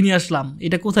ছবি নিয়ে আসলাম,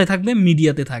 এটা কোথায় থাকবে?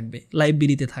 মিডিয়াতে থাকবে,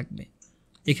 লাইব্রেরিতে থাকবে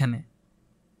এখানে।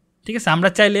 ঠিক আছে, আমরা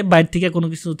চাইলে বাইরে থেকে কোনো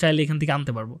কিছু চাইলে এখান থেকে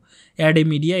আনতে পারবো। অ্যাড এ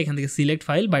মিডিয়া, এখান থেকে সিলেক্ট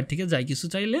ফাইল, বাইরে থেকে যাই কিছু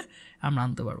চাইলে আমরা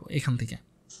আনতে পারবো, এখান থেকে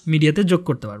মিডিয়াতে যোগ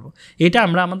করতে পারবো। এটা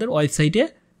আমরা আমাদের ওয়েবসাইটে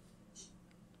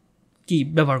কি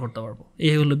ব্যবহার করতে পারবো,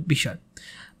 এই হলো বিষয়।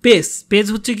 পেজ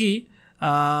হচ্ছে কি,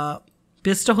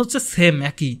 পেজটা হচ্ছে সেম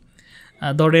একই।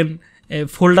 ধরেন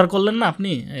ফোল্ডার করলেন না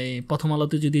আপনি, এই প্রথম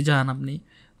আলোতে যদি যান আপনি,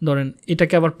 ধরেন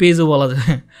এটাকে আবার পেজও বলা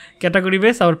যায়, ক্যাটাগরি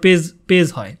বেস আবার পেজ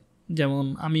হয়। যেমন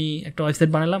আমি একটা ওয়েবসাইট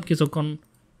বানালাম কিছুক্ষণ,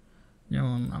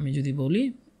 যেমন আমি যদি বলি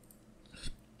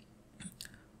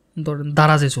ধরেন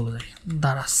দারাজে চলে যাই,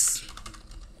 দারাজ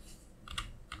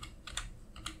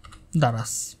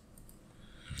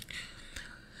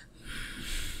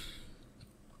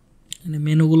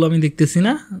মেনুগুলো আমি দেখতেছি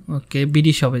না। ওকে,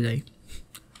 বিডি শপে যাই,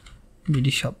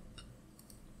 বিডি শপ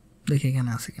দেখি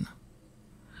এখানে আছে কিনা।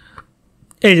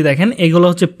 এই যে দেখেন এগুলো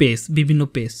হচ্ছে পেজ, বিভিন্ন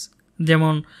পেজ,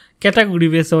 যেমন ক্যাটাগরি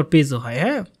বেস আবার পেজও হয়।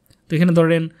 হ্যাঁ, তো এখানে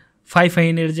ধরেন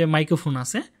 5 যে মাইক্রোফোন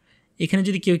আছে, এখানে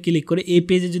যদি কেউ ক্লিক করে, এই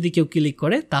পেজে যদি কেউ ক্লিক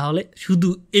করে, তাহলে শুধু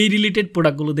এই রিলেটেড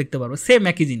প্রোডাক্টগুলো দেখতে পারবে, সেম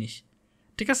একই জিনিস।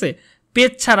 ঠিক আছে,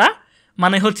 পেজ ছাড়া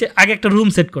মানে হচ্ছে আগে একটা রুম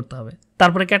সেট করতে হবে,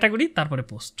 তারপরে ক্যাটাগরি, তারপরে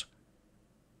পোস্ট।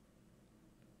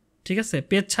 ঠিক আছে,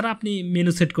 পেজ ছাড়া আপনি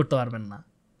মেনু সেট করতে পারবেন না,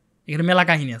 এখানে মেলা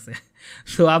কাহিনী আছে।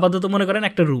 সো আপাতত মনে করেন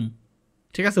একটা রুম,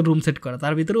 ঠিক আছে, রুম সেট করা,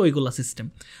 তার ভিতরে ওইগুলো সিস্টেম।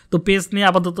 তো পেজ নিয়ে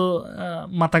আপাতত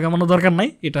মাথা কামানো দরকার নাই,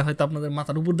 এটা হয়তো আপনাদের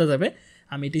মাথার উপর দিয়ে যাবে,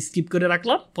 আমি এটা স্কিপ করে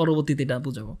রাখলাম, পরবর্তীতে এটা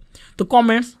বুঝাবো। তো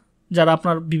কমেন্টস, যারা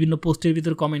আপনার বিভিন্ন পোস্টের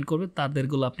ভিতরে কমেন্ট করবে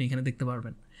তাদেরগুলো আপনি এখানে দেখতে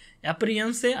পারবেন।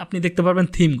 অ্যাপিয়ারেন্সে আপনি দেখতে পারবেন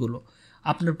থিমগুলো,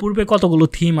 আপনার পূর্বে কতগুলো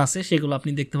থিম আছে সেগুলো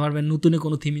আপনি দেখতে পারবেন। নতুনে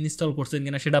কোনো থিম ইনস্টল করছেন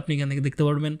কিনা সেটা আপনি এখান থেকে দেখতে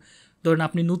পারবেন। ধরেন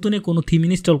আপনি নতুনে কোনো থিম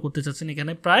ইনস্টল করতে চাচ্ছেন,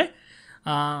 এখানে প্রায়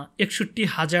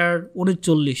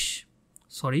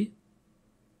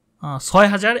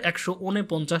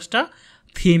 6149টা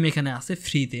থিম এখানে আছে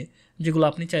ফ্রিতে, যেগুলো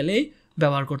আপনি চাইলেই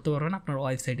ব্যবহার করতে পারবেন আপনার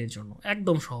ওয়েবসাইটের জন্য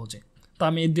একদম সহজে। তো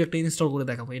আমি এই দু একটা ইনস্টল করে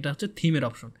দেখাবো। এটা হচ্ছে থিমের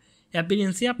অপশন।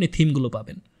 অ্যাপিয়ারেন্সে আপনি থিমগুলো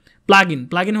পাবেন।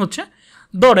 প্লাগইন হচ্ছে,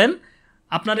 ধরেন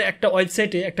আপনার একটা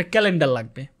ওয়েবসাইটে একটা ক্যালেন্ডার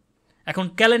লাগবে। এখন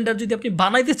ক্যালেন্ডার যদি আপনি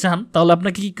বানাইতে চান, তাহলে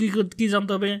আপনাকে কী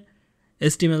জানতে হবে?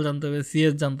 HTML জানতে হবে,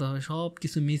 CS জানতে হবে, সব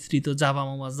কিছু মিশ্রিত জাভা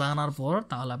জানার পর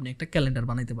তাহলে আপনি একটা ক্যালেন্ডার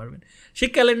বানাইতে পারবেন। সেই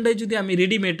ক্যালেন্ডারে যদি আমি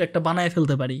রেডিমেড একটা বানায়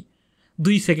ফেলতে পারি,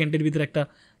 2 সেকেন্ডের ভিতরে একটা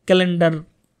ক্যালেন্ডার,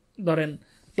 ধরেন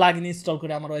প্লাগইন ইনস্টল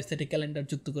করে আমার ওয়েবসাইটে ক্যালেন্ডার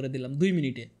যুক্ত করে দিলাম 2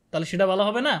 মিনিটে, তাহলে সেটা ভালো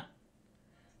হবে না?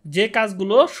 যে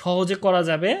কাজগুলো সহজে করা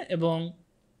যাবে এবং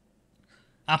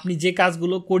আপনি যে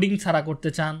কাজগুলো কোডিং ছাড়া করতে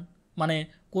চান, মানে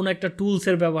কোনো একটা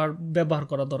টুলসের ব্যবহার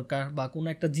করা দরকার বা কোনো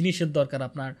একটা জিনিসের দরকার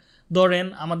আপনার, ধরেন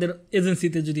আমাদের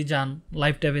এজেন্সিতে যদি যান,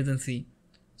 লাইফ ট্যাপ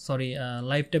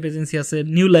এজেন্সি আছে,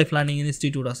 নিউ লাইফ লার্নিং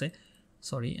ইনস্টিটিউট আছে,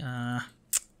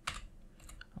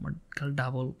 আমার খালি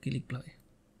ডাবল ক্লিক হয়।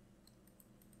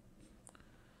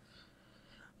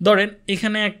 ধরেন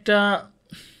এখানে একটা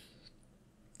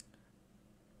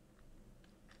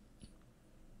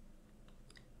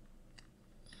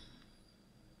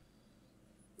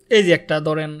এই যে একটা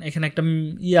ধরেন এখানে একটা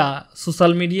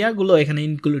সোশ্যাল মিডিয়াগুলো এখানে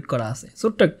ইনক্লুড করা আছে,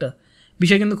 ছোট্ট একটা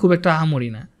বিষয়, কিন্তু খুব একটা আহামরি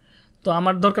না। তো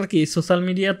আমার দরকার কি, সোশ্যাল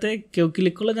মিডিয়াতে কেউ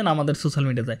ক্লিক করলে যেন আমাদের সোশ্যাল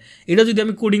মিডিয়া যায়। এটা যদি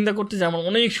আমি কোডিংটা করতে যাই, আমার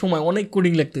অনেক সময় অনেক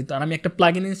কোডিং লাগতে হতো। আর আমি একটা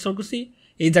প্লাগইন ইনস্টল করছি,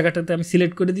 এই জায়গাটাতে আমি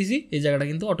সিলেক্ট করে দিয়েছি, এই জায়গাটা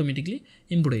কিন্তু অটোমেটিকলি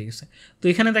ইম্পোর্ট হয়ে গেছে। তো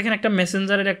এখানে দেখেন একটা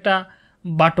মেসেঞ্জারের একটা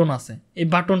বাটন আছে, এই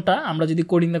বাটনটা আমরা যদি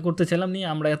কোডিংটা করতে চাইলাম নিয়ে,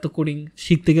 আমরা এত কোডিং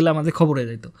শিখতে গেলে আমাদের খবর হয়ে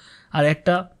যেত। আর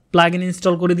একটা প্লাগইন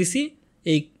ইনস্টল করে দিছি,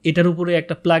 এটার উপরে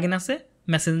একটা প্লাগইন আছে,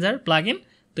 মেসেঞ্জার প্লাগইন,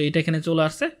 তো এটা এখানে চলে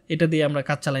আসছে, এটা দিয়ে আমরা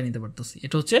কাজ চালাই নিতে পারতেছি।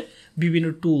 এটা হচ্ছে বিভিন্ন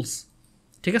টুলস,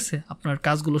 ঠিক আছে, আপনার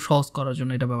কাজগুলো সহজ করার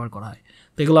জন্য এটা ব্যবহার করা হয়।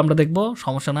 তো এগুলো আমরা দেখব,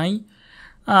 সমস্যা নাই।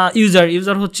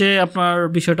 ইউজার হচ্ছে আপনার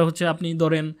বিষয়টা হচ্ছে, আপনি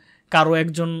ধরেন কারো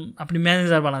একজন আপনি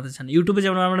ম্যানেজার বানাতে চান, ইউটিউবে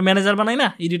যেমন আমরা ম্যানেজার বানাই না,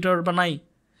 এডিটর বানাই,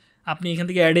 আপনি এখান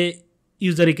থেকে অ্যাডে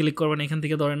ইউজারে ক্লিক করবেন, এখান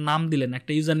থেকে ধরেন নাম দিলেন,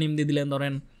 একটা ইউজার নেম দিয়ে দিলেন,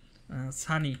 ধরেন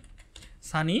সানি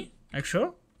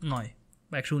 109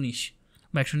 বা 119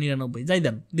 বা 199 যাই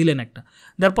দিলেন একটা,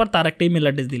 দেওয়ার পর তার একটা ইমেল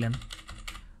অ্যাড্রেস দিলেন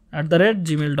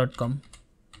 @gmail.com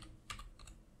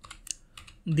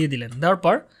দিয়ে দিলেন। দেওয়ার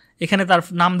পর এখানে তার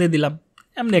নাম দিয়ে দিলাম,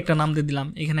 এমনি একটা নাম দিয়ে দিলাম,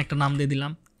 এখানে একটা নাম দিয়ে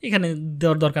দিলাম, এখানে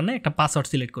দেওয়ার দরকার নেই, একটা পাসওয়ার্ড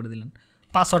সিলেক্ট করে দিলেন।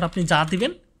 পাসওয়ার্ড আপনি যা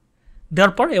দিবেন,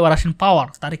 দেওয়ার পর এবার আসেন পাওয়ার,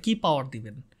 তারে কি পাওয়ার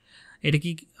দিবেন। এটা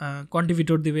কি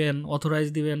কন্ট্রিবিউটর দিবেন, অথরাইজ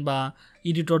দিবেন, বা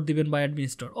এডিটর দিবেন, বা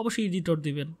অ্যাডমিনিস্টর? অবশ্যই এডিটর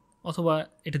দিবেন, অথবা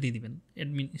এটা দিয়ে দিবেন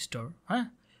অ্যাডমিনিস্টর। হ্যাঁ,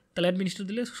 তাহলে অ্যাডমিনিস্টর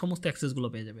দিলে সমস্ত অ্যাক্সেসগুলো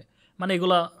পেয়ে যাবে। মানে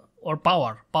এগুলা ওর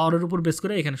পাওয়ারের উপর বেস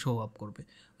করে এখানে শো আপ করবে।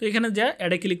 তো এখানে যা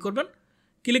অ্যাডে ক্লিক করবেন,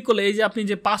 ক্লিক করলে এই যে আপনি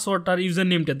যে পাসওয়ার্ড আর ইউজার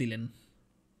নেমটা দিলেন,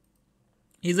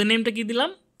 ইউজার নেমটা কী দিলাম?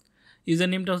 ইউজার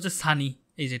নেমটা হচ্ছে সানি,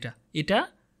 এই যেটা এটা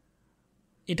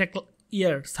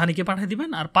সানিকে পাঠিয়ে দিবেন।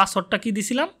 আর পাসওয়ার্ডটা কী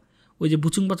দিছিলাম? ওই যে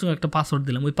বুচুং একটা পাসওয়ার্ড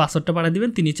দিলাম, ওই পাসওয়ার্ডটা পাঠিয়ে দিবেন,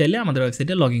 তিনি চাইলে আমাদের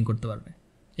ওয়েবসাইটে লগ ইন করতে পারবে।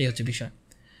 এই হচ্ছে বিষয়।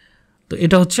 তো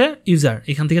এটা হচ্ছে ইউজার।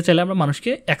 এখান থেকে চাইলে আমরা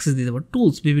মানুষকে অ্যাক্সেস দিতে পারবো।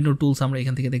 টুলস, বিভিন্ন টুলস আমরা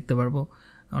এখান থেকে দেখতে পারবো,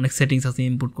 অনেক সেটিংস আছে,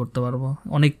 ইনপুট করতে পারবো,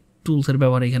 অনেক টুলসের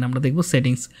ব্যবহার এখানে আমরা দেখবো।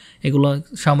 সেটিংস, এগুলো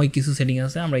সাময়িক কিছু সেটিং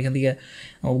আছে, আমরা এখান থেকে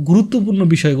গুরুত্বপূর্ণ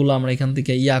বিষয়গুলো আমরা এখান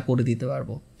থেকে করে দিতে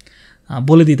পারবো,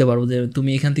 বলে দিতে পারবো যে তুমি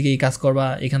এখান থেকে এই কাজ করবা,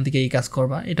 এখান থেকে এই কাজ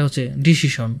করবা। এটা হচ্ছে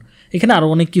ডিসিশন। এখানে আরও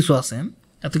অনেক কিছু আছে,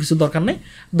 এত কিছু দরকার নেই।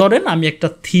 ধরেন আমি একটা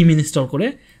থিম ইনস্টল করে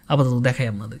আপাতত দেখাই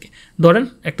আপনাদেরকে। ধরেন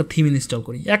একটা থিম ইনস্টল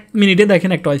করি, 1 মিনিটে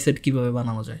দেখেন একটা ওয়েবসাইট কীভাবে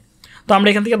বানানো যায়। তো আমরা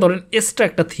এখান থেকে ধরেন এক্সট্রা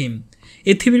একটা থিম,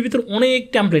 এই থিমের ভিতর অনেক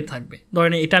টেমপ্লেট থাকবে।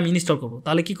 ধরেন এটা আমি ইনস্টল করবো,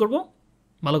 তাহলে কী করব?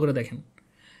 ভালো করে দেখেন,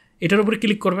 এটার উপরে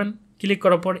ক্লিক করবেন, ক্লিক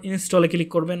করার পর ইনস্টলে ক্লিক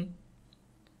করবেন।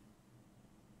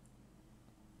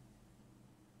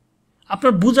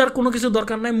 আপনার বোঝার কোনো কিছু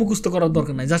দরকার নাই, মুখস্থ করার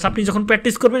দরকার নাই, জাস্ট আপনি যখন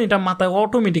প্র্যাকটিস করবেন এটা মাথায়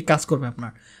অটোমেটিক কাজ করবে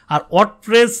আপনার। আর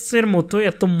ওয়ার্ডপ্রেসের মতো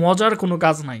এত মজার কোনো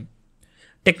কাজ নাই।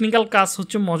 টেকনিক্যাল কাজ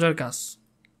হচ্ছে মজার কাজ,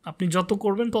 আপনি যত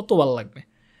করবেন তত ভালো লাগবে।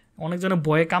 অনেকজনের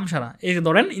ভয়ে কাম সারা। এই যে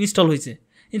ধরেন ইনস্টল হয়েছে,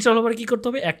 ইনস্টল হওয়ার কী করতে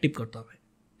হবে? অ্যাক্টিভ করতে হবে।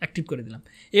 অ্যাক্টিভ করে দিলাম।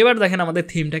 এবার দেখেন আমাদের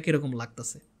থিমটা কীরকম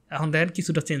লাগতেছে। এখন দেখেন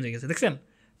কিছুটা চেঞ্জ হয়ে গেছে, দেখছেন?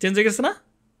 চেঞ্জ হয়ে গেছে না?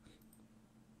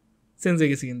 চেঞ্জ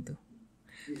হয়ে গেছে কিন্তু।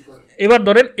 এবার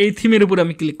ধরেন এই থিমের উপরে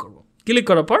আমি ক্লিক করব। ক্লিক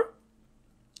করার পর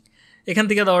এখান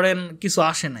থেকে ধরেন কিছু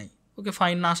আসে নাই, ওকে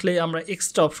ফাইন, না আসলে আমরা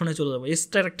এক্সট্রা অপশনে চলে যাবো।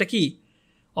 এক্সট্রার একটা কি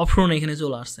অপশন এখানে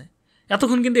চলে আসছে।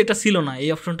 এতক্ষণ কিন্তু এটা ছিল না, এই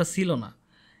অপশনটা ছিল না,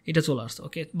 এটা চলে আসছে।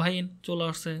 ওকে ভাই, চলে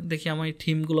আসছে। দেখি আমার এই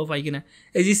থিমগুলো পাই কিনা।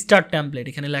 এই যে স্টার্ট টেমপ্লেট,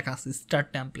 এখানে লেখা আছে স্টার্ট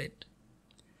টেমপ্লেট।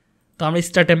 তো আমরা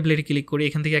স্টার্ট টেমপ্লেটে ক্লিক করি।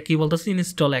 এখান থেকে কী বলতেছি?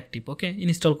 Install active. ওকে,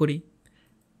 ইনস্টল করি।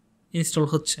 ইনস্টল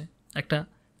হচ্ছে।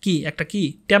 একটা কি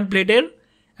টেমপ্লেটের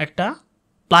একটা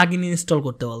প্লাগ ইন ইনস্টল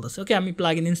করতে বলতেছে। ওকে, আমি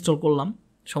প্লাগ ইন ইনস্টল করলাম,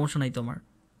 সমস্যা নাই তোমার।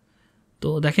 তো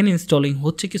দেখেন ইনস্টলিং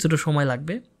হচ্ছে, কিছুটা সময়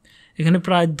লাগবে। এখানে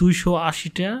প্রায়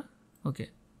 280টা ওকে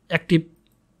অ্যাক্টিভ।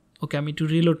 ওকে, আমি একটু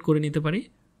রিলোড করে নিতে পারি।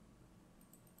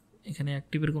 এখানে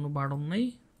অ্যাক্টিভের কোনো বাটন নাই।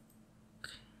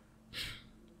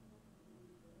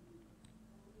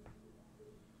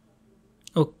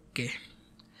 ওকে,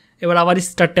 এবার আবার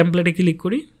স্টার্ট টেমপ্লেটে ক্লিক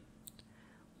করি।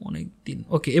 অনেক দিন।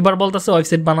 ওকে, এবার বলতেছে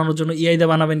ওয়েবসাইট বানানোর জন্য দিয়ে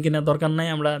বানাবেন কিনা, দরকার নাই,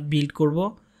 আমরা বিল্ড করব।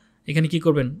 এখানে কি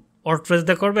করবেন? ওয়ার্ডপ্রেস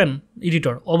দিয়ে করবেন,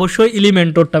 এডিটর অবশ্যই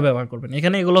এলিমেন্টরটা ব্যবহার করবেন।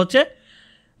 এখানে এগুলো হচ্ছে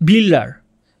বিল্ডার,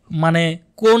 মানে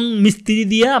কোন মিস্ত্রি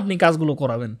দিয়ে আপনি কাজগুলো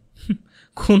করাবেন,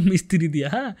 কোন মিস্ত্রি দিয়ে,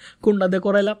 হ্যাঁ, কোনটা দিয়ে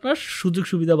করাইলে আপনার সুযোগ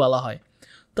সুবিধা ভালো হয়।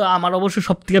 তো আমার অবশ্যই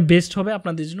সবথেকে বেস্ট হবে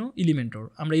আপনাদের জন্য এলিমেন্টর।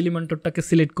 আমরা এলিমেন্টরটাকে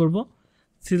সিলেক্ট করব।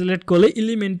 সিলেক্ট করলে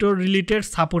এলিমেন্টর রিলেটেড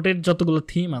সাপোর্টেড যতগুলো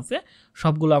থিম আছে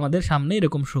সবগুলো আমাদের সামনে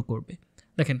এরকম শো করবে।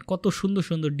 দেখেন কত সুন্দর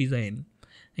সুন্দর ডিজাইন।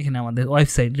 এখানে আমাদের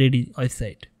ওয়েবসাইট, রেডি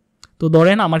ওয়েবসাইট। তো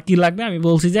ধরেন আমার কি লাগবে, আমি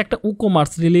বলছি যে একটা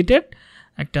WooCommerce রিলেটেড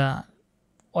একটা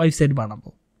ওয়েবসাইট বানাবো,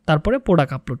 তারপরে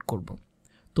প্রোডাক্ট আপলোড করব।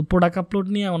 তো প্রোডাক্ট আপলোড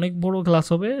নিয়ে অনেক বড় ক্লাস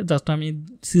হবে, জাস্ট আমি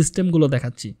সিস্টেমগুলো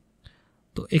দেখাচ্ছি।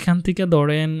 তো এখান থেকে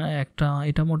ধরেন একটা,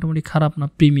 এটা মোটামুটি খারাপ না,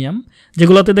 প্রিমিয়াম।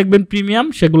 যেগুলোতে দেখবেন প্রিমিয়াম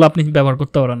সেগুলো আপনি ব্যবহার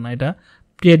করতে পারেন না, এটা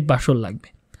পেড ভার্সন লাগবে।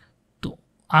 তো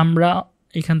আমরা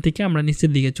এখান থেকে আমরা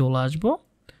নিচের দিকে চলে আসব,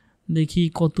 দেখি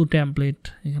কত টেমপ্লেট,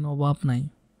 এখানে অভাব নাই।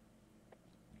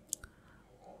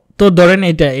 তো ধরেন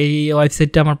এটা, এই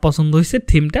ওয়েবসাইটটা আমার পছন্দ হয়েছে,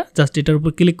 থিমটা, জাস্ট এটার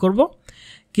উপর ক্লিক করব।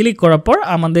 ক্লিক করার পর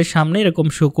আমাদের সামনে এরকম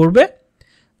শো করবে।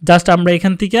 জাস্ট আমরা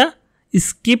এখান থেকে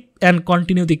স্কিপ অ্যান্ড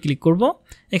কন্টিনিউতে ক্লিক করব।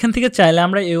 এখান থেকে চাইলে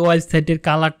আমরা এই ওয়েবসাইটের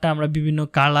কালারটা আমরা বিভিন্ন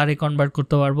কালারে কনভার্ট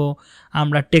করতে পারবো।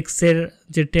 আমরা টেক্সটের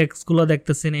যে টেক্সটগুলো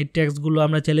দেখতেছেন, এই টেক্সটগুলো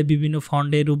আমরা চাইলে বিভিন্ন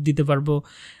ফন্টে রূপ দিতে পারবো।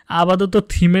 আপাতত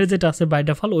থিমের যেটা আছে বাই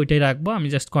ডিফল্ট ওইটাই রাখবো, আমি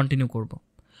জাস্ট কন্টিনিউ করব।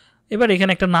 এবার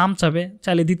এখানে একটা নাম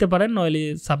চাইলে দিতে পারেন, নইলে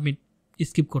সাবমিট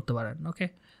স্কিপ করতে পারেন। ওকে,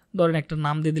 ধরেন একটা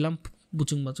নাম দিয়ে দিলাম,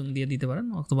 বুচুং বাচুং দিয়ে দিতে পারেন,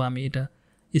 অথবা আমি এটা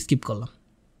স্কিপ করলাম।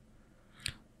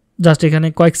 জাস্ট এখানে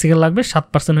কয়েক সেকেন্ড লাগবে,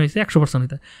 7% হয়েছে, 100%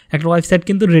 হইতে একটা ওয়েবসাইট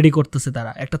কিন্তু রেডি করতেছে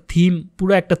তারা, একটা থিম,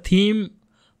 পুরো একটা থিম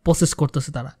প্রসেস করতেছে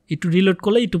তারা। একটু রিলোড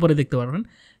করলে একটু পরে দেখতে পারবেন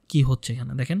কি হচ্ছে।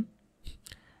 এখানে দেখেন,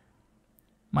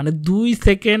 মানে 2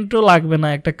 সেকেন্ডও লাগবে না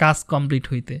একটা কাজ কমপ্লিট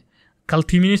হইতে। কাল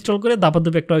থিম ইনস্টল করে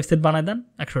দাপাদাপি একটা ওয়েবসাইট বানায় দেন,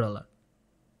 $100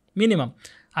 মিনিমাম।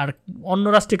 আর অন্য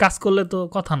রাষ্ট্রে কাজ করলে তো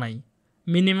কথা নাই,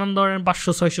 মিনিমাম ধরেন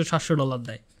 $500, $600, $700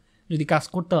 দেয় যদি কাজ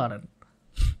করতে পারেন।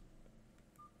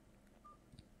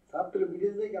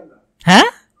 হ্যাঁ,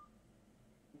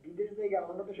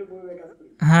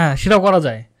 হ্যাঁ সেটাও করা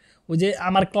যায়। ওই যে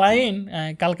আমার ক্লায়েন্ট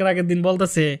কালকের আগের দিন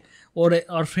বলতেছে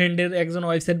ওর ফ্রেন্ডের একজন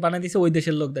ওয়েবসাইট বানিয়ে দিছে, ওই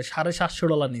দেশের লোকদের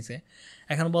 $750 নিছে।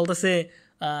 এখন বলতেছে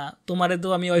তোমারে তো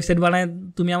আমি ওয়েবসাইট বানাই,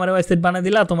 তুমি আমার ওয়েবসাইট বানিয়ে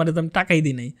দিলা, তোমারে তো আমি টাকাই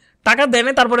দিই নাই, টাকা দেয়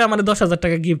নাই, তারপরে আমার 10,000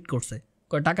 টাকা গিফট করছে।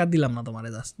 কয় টাকা দিলাম না তোমারে,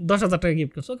 জাস্ট 10,000 টাকা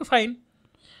গিফট করছে। ওকে ফাইন,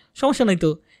 সমস্যা নাই তো।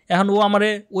 এখন ও আমারে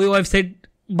ওই ওয়েবসাইট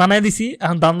বানায় দিছি,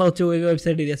 এখন দান্দা হচ্ছে ওই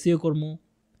ওয়েবসাইটে এসইও করবো,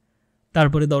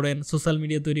 তারপরে ধরেন সোশ্যাল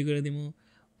মিডিয়া তৈরি করে দিব,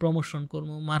 প্রমোশন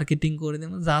করবো, মার্কেটিং করে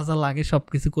দিব, যা যা লাগে সব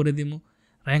কিছু করে দিব,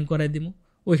 র্যাঙ্ক করাই দিব।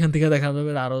 ওইখান থেকে দেখা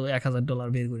যাবে আরও $1,000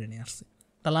 বের করে নিয়ে আসছে।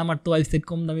 তাহলে আমার তো ওয়েবসাইট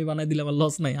কম দামি বানাই দিলে আমার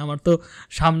লস নাই, আমার তো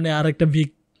সামনে আর একটা বিগ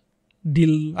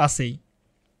ডিল আছেই।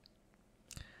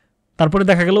 তারপরে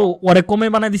দেখা গেল ওরে কমে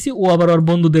বানাই দিছি, ও আবার ওর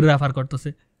বন্ধুদের রেফার করতেছে।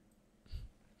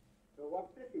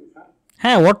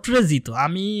 হ্যাঁ ওয়ার্ডপ্রেসই তো,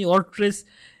 আমি ওয়ার্ডপ্রেস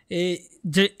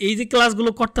এই যে ক্লাসগুলো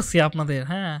করতেছি আপনাদের,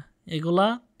 হ্যাঁ এগুলা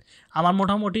আমার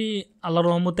মোটামুটি আল্লাহর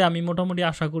রহমতে আমি মোটামুটি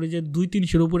আশা করি যে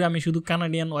 200-300-এর উপরে আমি শুধু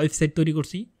কানাডিয়ান ওয়েবসাইট তৈরি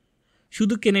করছি,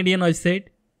 শুধু কানাডিয়ান ওয়েবসাইট,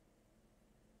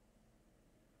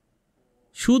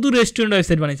 শুধু রেস্টুরেন্ট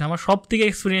ওয়েবসাইট বানিয়েছি। আমার সব থেকে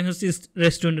এক্সপিরিয়েন্স হচ্ছে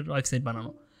রেস্টুরেন্টের ওয়েবসাইট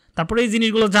বানানো। তারপরে এই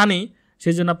জিনিসগুলো জানি,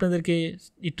 সেই জন্য আপনাদেরকে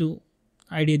একটু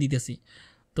আইডিয়া দিতেছি।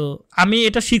 তো আমি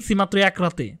এটা শিখছি মাত্র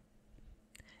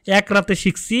এক রাতে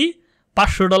শিখছি।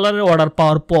 $500 অর্ডার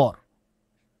পাওয়ার পর,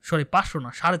 সরি 500 না,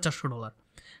 $450,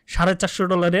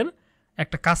 $450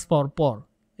 একটা কাজ পাওয়ার পর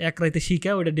এক রাতে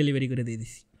শিখে ওইটা ডেলিভারি করে দিয়ে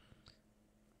দিছি।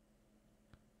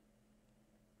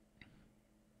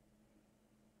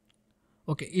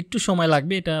 ওকে একটু সময়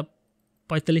লাগবে, এটা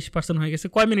 45% হয়ে গেছে।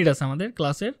 কয় মিনিট আছে আমাদের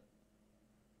ক্লাসের?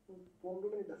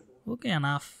 ওকে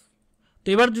এনাফ। তো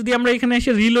এবার যদি আমরা এখানে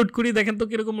এসে রিলোড করি, দেখেন তো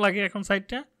কিরকম লাগে এখন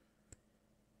সাইটটা।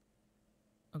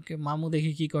 ওকে মামু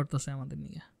দেখি কি করতেছে আমাদের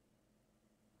নিয়ে,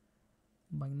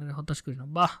 বাংলাদেশে হতাশ করি না।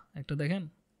 বাহ একটা দেখেন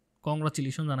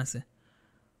কংগ্রাচুলেশন জানাইছে।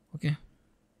 ওকে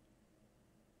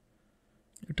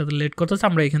এটা তো লেট করতেছে,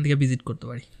 আমরা এখান থেকে ভিজিট করতে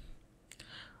পারি।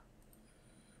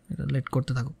 এটা লেট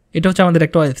করতে থাকুক। এটা হচ্ছে আমাদের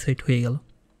একটা ওয়েবসাইট হয়ে গেল,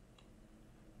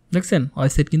 দেখছেন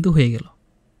ওয়েবসাইট কিন্তু হয়ে গেল,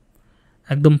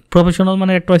 একদম প্রফেশনাল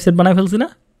মানে একটা ওয়েবসাইট বানায় ফেলছি না।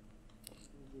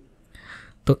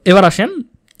 তো এবার আসেন,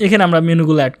 এখানে আমরা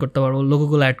মেনুগুলো অ্যাড করতে পারবো,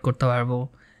 লোগোগুলো অ্যাড করতে পারবো।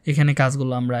 এখানে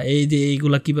কাজগুলো আমরা এই যে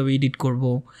এইগুলো কীভাবে এডিট করব,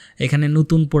 এখানে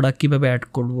নতুন প্রোডাক্ট কীভাবে অ্যাড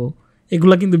করব,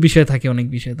 এগুলো কিন্তু বিষয় থাকে, অনেক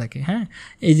বিষয় থাকে। হ্যাঁ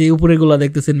এই যে উপরেগুলো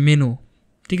দেখতেছেন মেনু,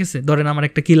 ঠিক আছে। ধরেন আমার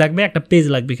একটা কী লাগবে, একটা পেজ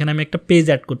লাগবে, এখানে আমি একটা পেজ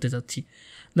অ্যাড করতে চাচ্ছি।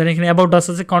 ধরেন এখানে অ্যাবাউট আস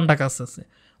আছে, কন্ট্যাক্ট আস আছে।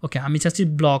 ওকে আমি চাচ্ছি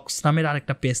ব্লগস নামের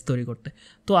আরেকটা পেজ তৈরি করতে।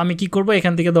 তো আমি কি করব,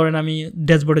 এখান থেকে ধরেন আমি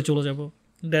ড্যাশবোর্ডে চলে যাব।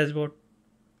 ড্যাশবোর্ড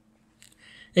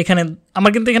এখানে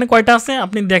আমার কিন্তু এখানে কয়টা আছে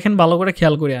আপনি দেখেন ভালো করে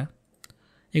খেয়াল করিয়া,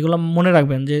 এগুলো মনে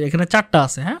রাখবেন যে এখানে 4টা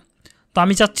আছে। হ্যাঁ তো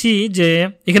আমি চাচ্ছি যে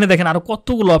এখানে দেখেন আরও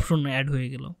কতগুলো অপশন অ্যাড হয়ে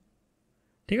গেল,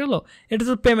 ঠিক হলো। এটা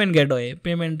তো পেমেন্ট গেটওয়ে,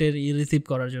 পেমেন্টের রিসিভ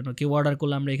করার জন্য কেউ অর্ডার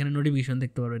করলে আমরা এখানে নোটিফিকেশন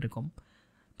দেখতে পারবো এরকম।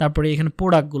 তারপরে এখানে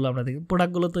প্রোডাক্টগুলো আমরা দেখি,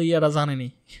 প্রোডাক্টগুলো তো ইয়ারা জানেনি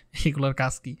এগুলোর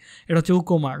কাজ কি। এটা হচ্ছে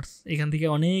WooCommerce, এখান থেকে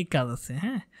অনেক কাজ আছে।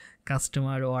 হ্যাঁ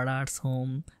customer orders, home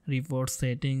report,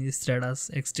 setting, status,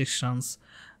 extensions,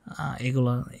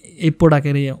 এগুলো এই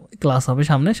প্রোডাক্টের ক্লাস হবে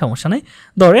সামনে, সমস্যা নেই।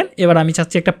 ধরেন এবার আমি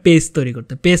চাচ্ছি একটা পেজ তৈরি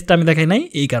করতে, পেজটা আমি দেখাই নাই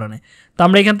এই কারণে। তো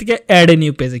আমরা এখান থেকে অ্যাড এ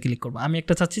নিউ পেজে ক্লিক করবো। আমি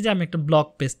একটা চাচ্ছি যে আমি একটা ব্লগ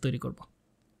পেজ তৈরি করব,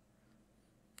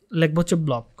 লিখবো হচ্ছে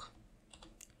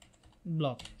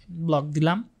ব্লগ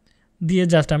দিলাম, দিয়ে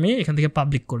জাস্ট আমি এখান থেকে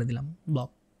পাবলিক করে দিলাম, ব্লগ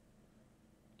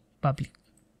পাবলিক।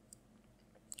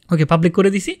 ওকে পাবলিক করে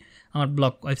দিছি, আমার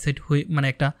ব্লগ ওয়েবসাইট হয়ে মানে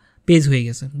একটা পেজ হয়ে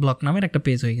গেছে, ব্লগ নামের একটা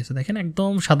পেজ হয়ে গেছে। দেখেন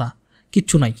একদম সাদা,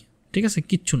 কিচ্ছু নাই, ঠিক আছে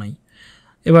কিচ্ছু নাই।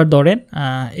 এবার ধরেন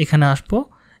এখানে আসবো,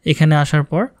 এখানে আসার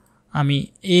পর আমি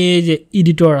এই যে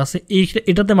এডিটর আছে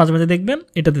এটাতে মাঝে মাঝে দেখবেন,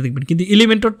 এটাতে দেখবেন, কিন্তু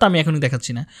এলিমেন্টরটা আমি এখনই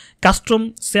দেখাচ্ছি না।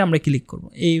 কাস্টমসে আমরা ক্লিক করব।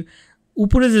 এই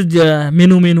উপরে যে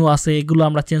মেনু আছে এগুলো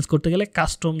আমরা চেঞ্জ করতে গেলে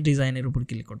কাস্টম ডিজাইনের উপর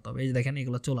ক্লিক করতে হবে। এই যে দেখেন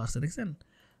এগুলো চলে আসছে, দেখছেন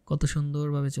কত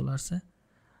সুন্দরভাবে চলে আসছে।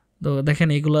 তো দেখেন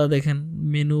এগুলো দেখেন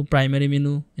মেনু, প্রাইমারি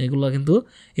মেনু, এগুলো কিন্তু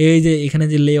এই যে এখানে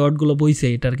যে লেআউটগুলো বইছে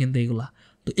এটার কিন্তু এগুলা।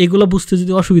 তো এগুলো বুঝতে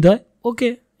যদি অসুবিধা হয় ওকে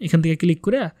এখান থেকে ক্লিক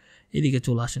করে এদিকে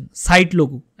চলে আসেন। সাইট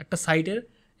লোগো, একটা সাইটের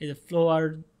এই যে ফ্লোয়ার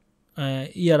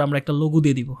আমরা একটা লোগো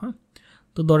দিয়ে দিব। হ্যাঁ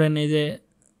তো ধরেন এই যে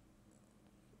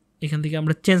এখান থেকে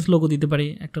আমরা চেঞ্জ লোগো দিতে পারি,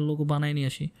 একটা লোগো বানায় নিয়ে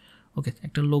আসি। ওকে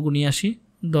একটা লোগো নিয়ে আসি,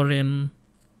 ধরেন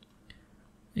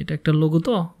এটা একটা লোগো,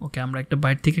 তো ওকে আমরা একটা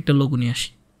বাইরে থেকে একটা লোগো নিয়ে আসি।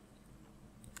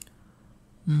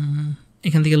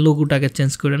 এখান থেকে লোগোটাকে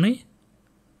চেঞ্জ করে নিই।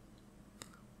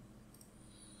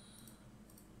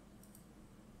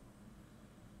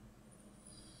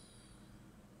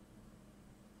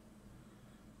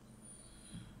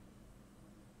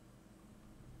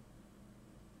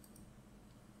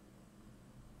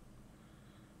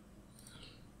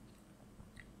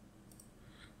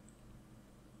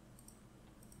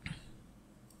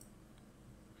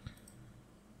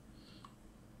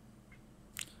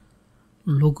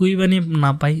 লোগোই বানিয়ে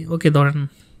না পাই, ওকে ধরেন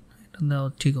এটা দেওয়া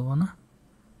ঠিক হবো না,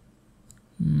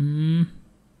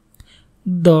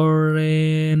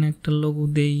 ধরেন একটা লোগো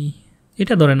দেই,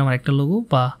 এটা ধরেন আমার একটা লোগো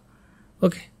বা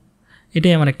ওকে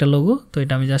এটাই আমার একটা লোগো। তো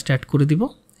এটা আমি জাস্ট অ্যাড করে দিব,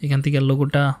 এখান থেকে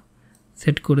লোগোটা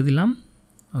সেট করে দিলাম।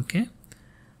 ওকে,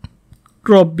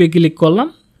 ক্রপে ক্লিক করলাম,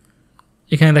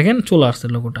 এখানে দেখেন চলে আসছে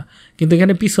লোগোটা, কিন্তু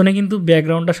এখানে পিছনে কিন্তু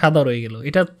ব্যাকগ্রাউন্ডটা সাদা রয়ে গেল।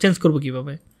 এটা চেঞ্জ করব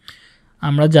কিভাবে?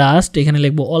 আমরা জাস্ট এখানে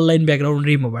লিখবো online background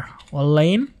remover,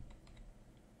 online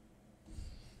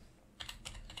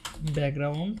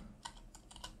background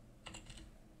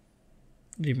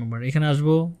remover. এখানে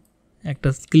আসবো, একটা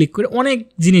ক্লিক করে অনেক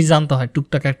জিনিস জানতে হয়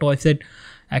টুকটাক। একটা ওয়েবসাইট,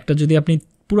 একটা যদি আপনি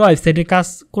পুরো ওয়েবসাইটে কাজ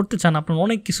করতে চান আপনার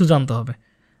অনেক কিছু জানতে হবে,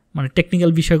 মানে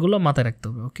টেকনিক্যাল বিষয়গুলো মাথায় রাখতে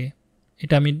হবে। ওকে,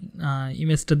 এটা আমি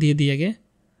ইমেজটা দিয়ে দিই আগে,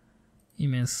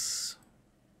 ইমেজ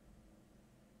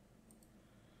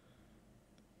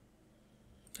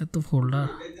এত ফোল্ডার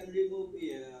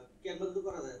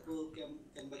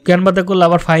ক্যানভাতে করলে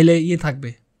আবার ফাইলে থাকবে,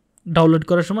 ডাউনলোড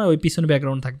করার সময় ওই পিছনে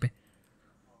ব্যাকগ্রাউন্ড থাকবে।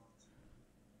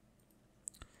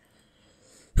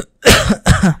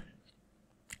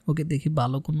 ওকে, দেখি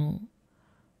ভালো কোনো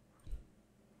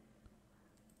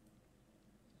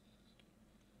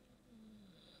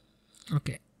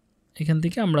ওকে, এখান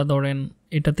থেকে আমরা ধরেন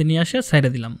এটাতে নিয়ে আসে সাইডে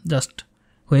দিলাম, জাস্ট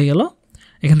হয়ে গেল।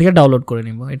 এখান থেকে ডাউনলোড করে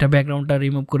নিব, এটা ব্যাকগ্রাউন্ডটা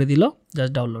রিমুভ করে দিল,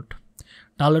 জাস্ট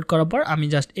ডাউনলোড করার পর আমি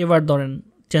জাস্ট এবার ধরেন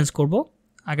চেঞ্জ করব,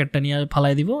 আগেরটা নিয়ে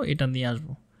ফালাই দিব, এটা নিয়ে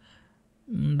আসবো,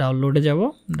 ডাউনলোডে যাব,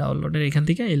 ডাউনলোডের এখান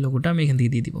থেকে এই লোগোটা আমি এখান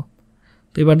থেকে দিয়ে দিব।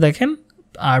 তো এবার দেখেন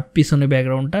আর পিছনে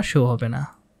ব্যাকগ্রাউন্ডটা শো হবে না,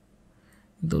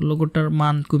 কিন্তু লোগোটার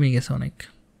মান কমে গেছে অনেক,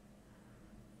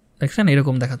 দেখছেন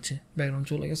এরকম দেখাচ্ছে, ব্যাকগ্রাউন্ড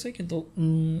চলে গেছে। কিন্তু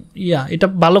এটা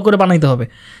ভালো করে বানাইতে হবে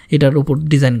এটার উপর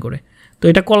ডিজাইন করে। তো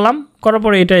এটা করলাম, করার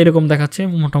পরে এটা এরকম দেখাচ্ছে,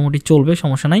 মোটামুটি চলবে,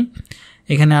 সমস্যা নাই।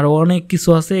 এখানে আরও অনেক কিছু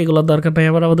আছে, এগুলোর দরকার নাই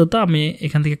আবার আপাতত। আমি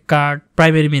এখান থেকে কার্ড,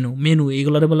 প্রাইমারি মেনু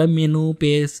এগুলোরে বলে মেনু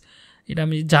পেজ, এটা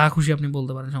আমি যা খুশি আপনি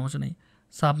বলতে পারেন, সমস্যা নেই।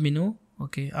 সাব মেনু,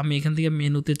 ওকে, আমি এখান থেকে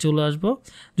মেনুতে চলে আসব।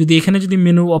 যদি এখানে যদি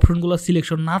মেনু অপশনগুলো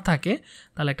সিলেকশন না থাকে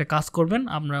তাহলে একটা কাজ করবেন,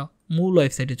 আমরা মূল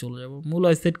ওয়েবসাইটে চলে যাব। মূল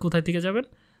ওয়েবসাইট কোথায় থেকে যাবেন?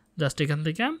 জাস্ট এখান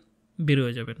থেকে বের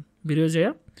হয়ে যাবেন, বের হয়ে যায়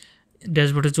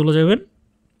ড্যাশবোর্ডে চলে যাবেন।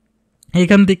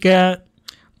 এখান থেকে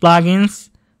প্লাগইনস,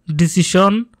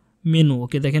 ডিসিশন, মেনু,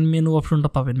 ওকে দেখেন মেনু অপশনটা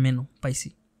পাবেন, মেনু পাইছি,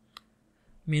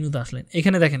 মেনুতে আসলেন,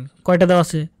 এখানে দেখেন কয়টা দেওয়া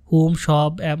আছে, হোম,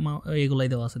 সব, এগুলাই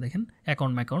দেওয়া আছে, দেখেন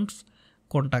অ্যাকাউন্টস,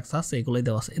 কন্ট্যাক্টস আছে, এগুলোই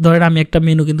দেওয়া আছে। ধরেন আমি একটা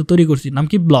মেনু কিন্তু তৈরি করছি, নাম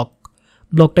কি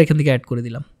ব্লগটা এখান থেকে অ্যাড করে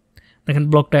দিলাম, দেখেন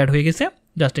ব্লগটা অ্যাড হয়ে গেছে,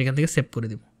 জাস্ট এখান থেকে সেভ করে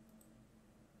দিব,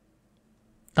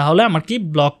 তাহলে আমার কি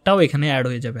ব্লগটাও এখানে অ্যাড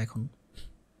হয়ে যাবে। এখন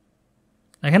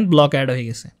দেখেন ব্লগ অ্যাড হয়ে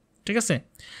গেছে, ঠিক আছে।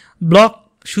 ব্লগ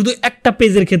শুধু একটা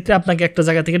পেজের ক্ষেত্রে আপনাকে একটা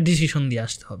জায়গা থেকে ডিসিশন দিয়ে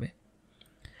আসতে হবে।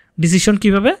 ডিসিশন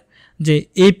কিভাবে? যে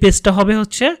এই পেজটা হবে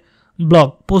হচ্ছে ব্লগ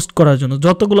পোস্ট করার জন্য,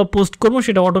 যতগুলো পোস্ট করবো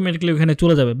সেটা অটোমেটিক্যালি ওখানে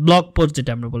চলে যাবে, ব্লগ পোস্ট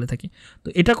যেটা আমরা বলে থাকি। তো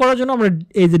এটা করার জন্য আমরা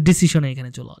এই যে ডিসিশনে এখানে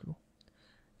চলে আসবো,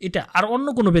 এটা আর অন্য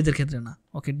কোনো পেজের ক্ষেত্রে না।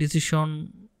 ওকে, ডিসিশন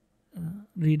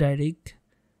রিডাইরেক্ট,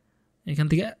 এখান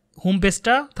থেকে হোম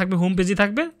পেজটা থাকবে, হোম পেজই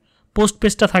থাকবে, পোস্ট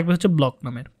পেজটা থাকবে হচ্ছে ব্লগ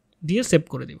নামের, দিয়ে সেভ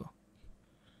করে দিব।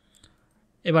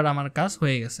 এবার আমার কাজ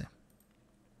হয়ে গেছে।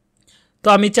 তো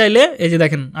আমি চাইলে এই যে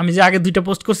দেখেন আমি যে আগে 2টা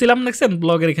পোস্ট করছিলাম দেখছেন,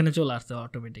 ব্লগের এখানে চলে আসছে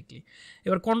অটোমেটিকলি।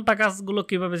 এবার কোনটা কাজগুলো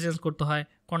কীভাবে চেঞ্জ করতে হয়,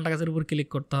 কোনটা কাজের উপর ক্লিক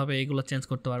করতে হবে, এগুলো চেঞ্জ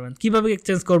করতে পারবেন। কীভাবে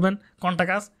চেঞ্জ করবেন কোনটা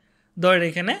কাজ? ধরেন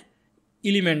এখানে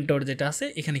এলিমেন্টর যেটা আছে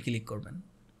এখানে ক্লিক করবেন,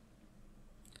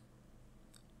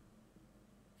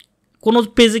 কোনো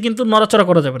পেজে কিন্তু নড়াচড়া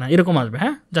করা যাবে না, এরকম আসবে,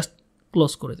 হ্যাঁ, জাস্ট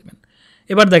ক্লোজ করে দেবেন।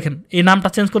 এবার দেখেন এই নামটা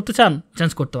চেঞ্জ করতে চান,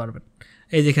 চেঞ্জ করতে পারবেন।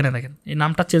 এই যেখানে দেখেন এই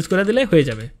নামটা চেঞ্জ করে দিলে হয়ে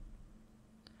যাবে।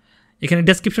 এখানে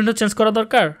ডেসক্রিপশনটা চেঞ্জ করা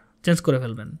দরকার, চেঞ্জ করে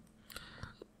ফেলবেন।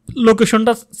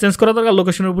 লোকেশনটা চেঞ্জ করা দরকার,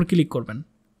 লোকেশনের উপর ক্লিক করবেন।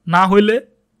 না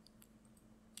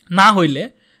হইলে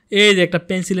এই যে একটা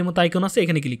পেন্সিলের মতো আইকন আছে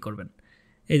এখানে ক্লিক করবেন।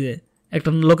 এই যে একটা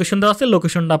লোকেশন দেওয়া আছে,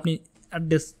 লোকেশনটা আপনি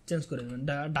অ্যাড্রেস চেঞ্জ করে দেবেন,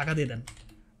 ঢাকা দিয়ে দেন,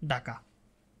 ঢাকা,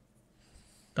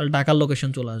 তাহলে ঢাকার লোকেশন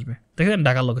চলে আসবে। দেখেন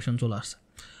ঢাকার লোকেশন চলে আসছে।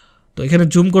 তো এখানে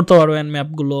জুম করতে পারবেন,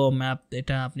 ম্যাপ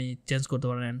এটা আপনি চেঞ্জ করতে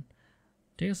পারেন,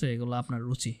 ঠিক আছে। এগুলো আপনার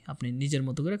রুচি, আপনি নিজের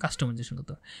মতো করে কাস্টমাইজেশন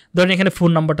করতে পারেন। ধরেন এখানে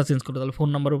ফোন নাম্বারটা চেঞ্জ করতে, তাহলে ফোন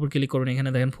নাম্বারের উপর ক্লিক করবেন, এখানে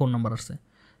দেখেন ফোন নাম্বার আছে,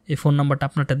 এই ফোন নাম্বারটা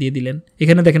আপনারটা দিয়ে দিলেন।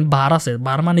 এখানে দেখেন বার আছে,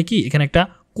 বার মানে কি, এখানে একটা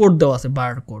কোড দেওয়া আছে,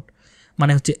 বার কোড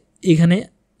মানে হচ্ছে এখানে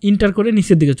ইন্টার করে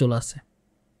নিচের দিকে চলে আসে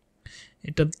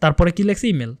এটা, তারপরে কি লেখছে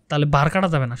ইমেল, তাহলে বার কাটা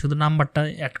যাবে না, শুধু নাম্বারটা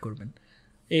অ্যাড করবেন,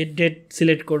 এই ডেট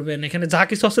সিলেক্ট করবেন। এখানে যা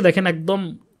কিছু আছে দেখেন একদম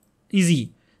ইজি,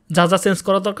 যা চেঞ্জ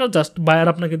করা দরকার জাস্ট বায়ার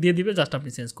আপনাকে দিয়ে দিবে, জাস্ট আপনি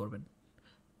চেঞ্জ করবেন,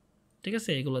 ঠিক আছে।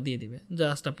 এগুলো দিয়ে দিবে,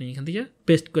 জাস্ট আপনি এখান থেকে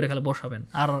পেস্ট করে খালি বসাবেন,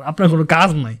 আর আপনার কোনো কাজ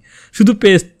নাই, শুধু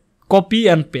পেস্ট, কপি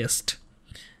অ্যান্ড পেস্ট।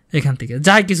 এখান থেকে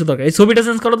যাই কিছু দরকার, এই ছবিটা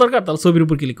চেঞ্জ করা দরকার, তাহলে ছবির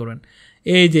উপর ক্লিক করবেন।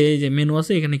 এই যে মেনু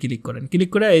আছে এখানে ক্লিক করেন, ক্লিক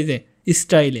করে এই যে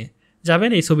স্টাইলে যাবেন,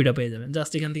 এই ছবিটা পেয়ে যাবেন।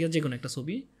 জাস্ট এখান থেকে যে কোনো একটা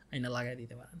ছবি আইনা লাগাই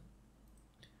দিতে পারেন।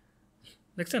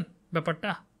 দেখছেন ব্যাপারটা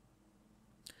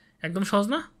একদম সহজ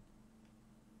না?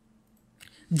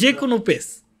 যে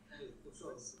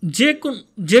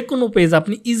কোনো পেজ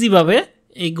আপনি ইজিভাবে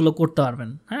এইগুলো করতে পারবেন।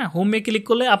 হ্যাঁ, হোমে ক্লিক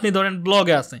করলে আপনি ধরেন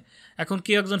ব্লগে আছে, এখন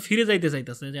কেউ একজন ফিরে যাইতে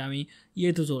চাইতেছে যে আমি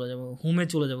ইয়েতে চলে যাব, হোমে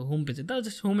চলে যাব, হোম পেজে,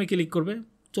 তাহলে হোমে ক্লিক করবে,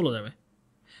 চলে যাবে।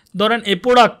 ধরেন এই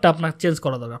প্রোডাক্টটা আপনার চেঞ্জ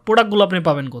করা দরকার, প্রোডাক্টগুলো আপনি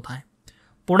পাবেন কোথায়?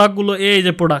 প্রোডাক্টগুলো এই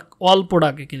যে প্রোডাক্ট, অল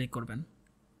প্রোডাক্টে ক্লিক করবেন।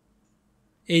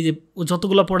 এই যে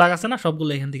যতগুলো প্রোডাক্ট আছে না,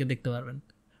 সবগুলো এখান থেকে দেখতে পারবেন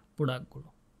প্রোডাক্টগুলো।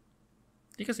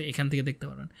 ঠিক আছে, এখান থেকে দেখতে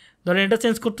পারবেন। ধরেন এটা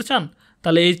চেঞ্জ করতে চান,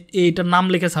 তাহলে এইটার নাম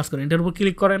লিখে সার্চ করেন, এটার উপর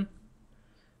ক্লিক করেন।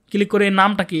 ক্লিক করে এই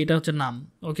নামটা কি, এটা হচ্ছে নাম,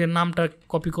 ওকে নামটা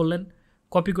কপি করলেন,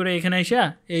 কপি করে এখানে এসে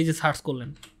এই যে সার্চ করলেন,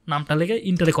 নামটা লিখে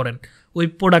ইন্টারে করেন, ওই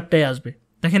প্রোডাক্টটাই আসবে।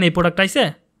 দেখেন এই প্রোডাক্ট আইছে,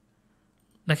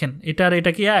 দেখেন এটা আর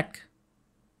এটা কি এক?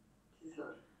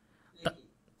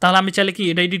 তাহলে আমি চাইলে কি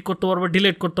এটা এডিট করতে পারবো,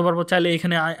 ডিলিট করতে পারবো, চাইলে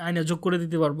এখানে আইনে যোগ করে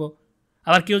দিতে পারবো।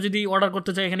 আবার কেউ যদি অর্ডার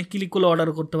করতে চায় এখানে ক্লিক করলে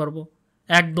অর্ডারও করতে পারবো।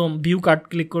 একদম ভিউ কার্ড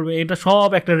ক্লিক করবে, এটা সব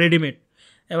একটা রেডিমেড।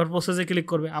 এবার প্রসেসে ক্লিক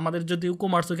করবে, আমাদের যদি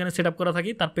WooCommerce ওখানে সেট আপ করা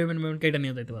থাকি, তার পেমেন্টকে এটা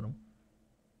নিয়ে যেতে পারবো।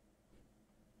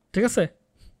 ঠিক আছে,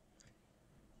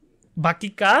 বাকি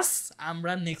কাজ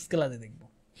আমরা নেক্সট ক্লাসে দেখব।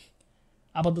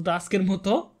 আপাতত আজকের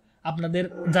মতো আপনাদের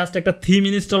জাস্ট একটা থিম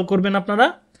ইনস্টল করবেন, আপনারা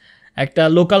একটা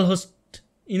লোকাল হোস্ট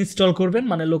ইনস্টল করবেন,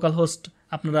 মানে লোকাল হোস্ট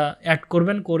আপনারা অ্যাড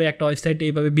করবেন, করে একটা ওয়েবসাইট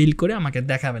এইভাবে বিল্ড করে আমাকে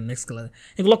দেখাবেন নেক্সট ক্লাসে।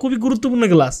 এগুলো খুবই গুরুত্বপূর্ণ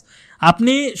ক্লাস।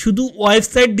 আপনি শুধু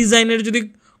ওয়েবসাইট ডিজাইনের যদি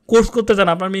কোর্স করতে চান,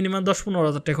 আপনার মিনিমাম 10-15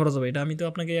 হাজার টাকা খরচ হবে। এটা আমি তো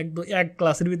আপনাকে এক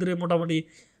ক্লাসের ভিতরে মোটামুটি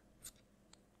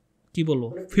কি বলবো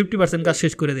 50% কাজ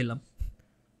শেষ করে দিলাম।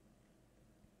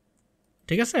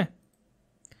 ঠিক আছে,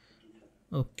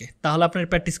 ওকে, তাহলে আপনার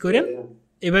প্র্যাকটিস করেন,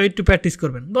 এভাবে একটু প্র্যাকটিস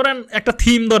করবেন। ধরেন একটা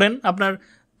থিম ধরেন আপনার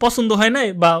পছন্দ হয় নাই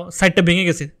বা সাইটটা ভেঙে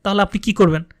গেছে, তাহলে আপনি কি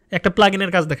করবেন? একটা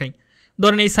প্লাগইনের কাজ দেখাই।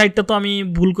 ধরেন এই সাইটটা তো আমি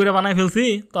ভুল করে বানাই ফেলছি,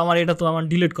 তো এটা তো আমার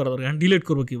ডিলিট করা দরকার। ডিলিট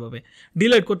করবো কীভাবে?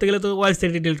 ডিলিট করতে গেলে তো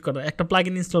ওয়েবসাইটে ডিলিট করা, একটা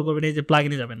প্লাগইন ইনস্টল করবেন। এই যে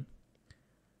প্লাগইনে যাবেন,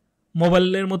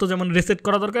 মোবাইলের মতো যেমন রিসেট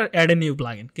করা দরকার, add a new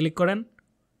plugin click করেন।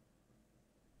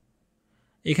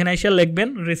 এখানে এসে লিখবেন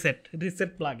রিসেট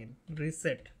প্লাগইন,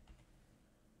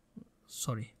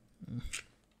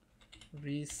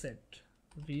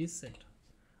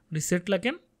 রিসেট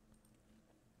লেখেন।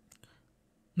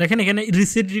 দেখেন এখানে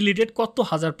রিসেট রিলেটেড কত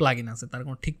হাজার প্লাগইন আছে, তার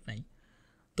কোনো ঠিক নাই।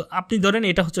 তো আপনি ধরেন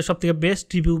এটা হচ্ছে সব থেকে best,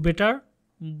 review better,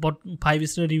 5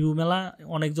 star review মেলা,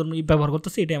 অনেকজন ব্যবহার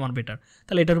করতেছে, এটাই আমার বেটার।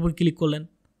 তাহলে এটার উপর ক্লিক করলেন,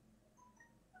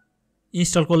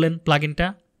 ইনস্টল করলেন প্লাগইনটা।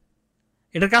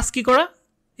 এটার কাজ কি করা?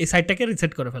 এই সাইটটাকে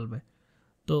রিসেট করে ফেলবে।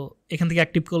 তো এখান থেকে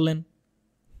অ্যাক্টিভ করলেন,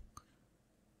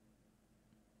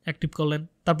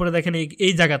 তারপরে দেখেন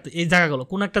এই জায়গাগুলো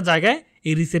কোনো একটা জায়গায়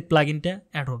এই রিসেট প্লাগইনটা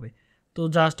অ্যাড হবে। তো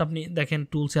জাস্ট আপনি দেখেন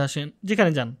টুলসে আসেন,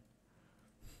 যেখানে যান,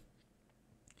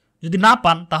 যদি না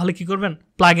পান তাহলে কি করবেন?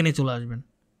 প্লাগইনে চলে আসবেন।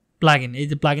 প্লাগইন, এই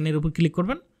যে প্লাগইনের উপর ক্লিক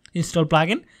করবেন, ইনস্টল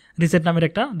প্লাগইন, রিসেট নামের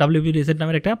একটা WP রিসেট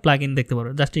নামের একটা প্লাগইন দেখতে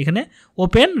পারবেন। জাস্ট এখানে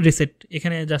ওপেন রিসেট,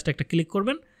 এখানে জাস্ট একটা ক্লিক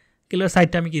করবেন। ক্লিয়ার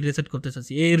সাইটটা আমি কি রিসেট করতে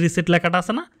চাচ্ছি, এই রিসেট লেখাটা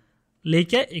আছে না,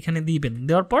 লিখে এখানে দিবেন।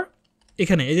 দেওয়ার পর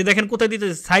এখানে এই যে দেখেন কোথায়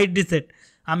দিতেছে, সাইট রিসেট।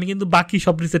 আমি কিন্তু বাকি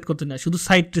সব রিসেট করতে না, শুধু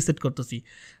সাইট রিসেট করতেছি।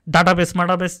 ডাটাবেস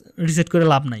রিসেট করে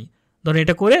লাভ নাই। ধরেন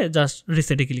এটা করে জাস্ট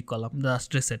রিসেটে ক্লিক করলাম, জাস্ট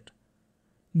রিসেট।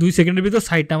 2 সেকেন্ডের ভিতর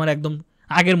সাইটটা আমার একদম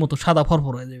আগের মতো সাদা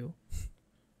ফরফর হয়ে যাবে,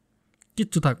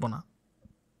 কিচ্ছু থাকবো না।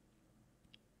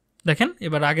 দেখেন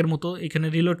এবার আগের মতো এখানে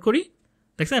রিলোড করি,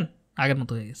 দেখছেন আগের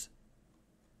মতো হয়ে গেছে।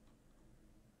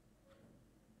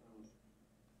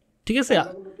 ঠিক আছে,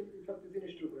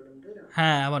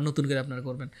 হ্যাঁ আবার নতুন করে আপনারা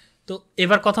করবেন। তো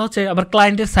এবার কথা হচ্ছে আবার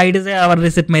ক্লায়েন্টের সাইডে যায় আবার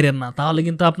রিসেট মেরেন না, তাহলে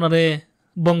কিন্তু আপনারে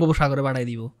বঙ্গোপসাগরে বাড়াই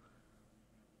দিব।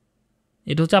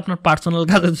 এটা হচ্ছে আপনার পার্সোনাল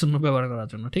কাজের জন্য ব্যবহার করার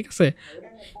জন্য। ঠিক আছে,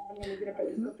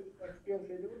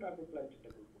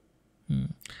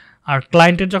 আর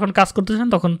ক্লায়েন্টের যখন কাজ করতেছেন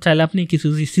তখন চাইলে আপনি কিছু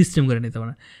সিস্টেম করে নিতে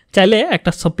পারেন। চাইলে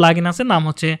একটা সব প্লাগইন আছে, নাম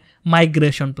হচ্ছে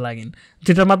মাইগ্রেশন প্লাগইন,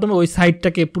 যেটার মাধ্যমে ওই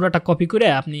সাইটটাকে পুরোটা কপি করে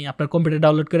আপনি আপনার কম্পিউটারে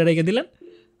ডাউনলোড করে রেখে দিলেন।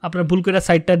 আপনার ভুল করে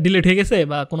সাইটটা ডিলিট হয়ে গেছে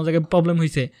বা কোনো জায়গায় প্রবলেম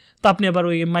হয়েছে, তো আপনি আবার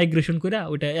ওই মাইগ্রেশন করে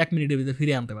ওইটা 1 মিনিটের ভিতরে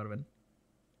ফিরিয়ে আনতে পারবেন।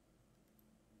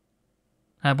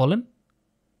 হ্যাঁ বলেন।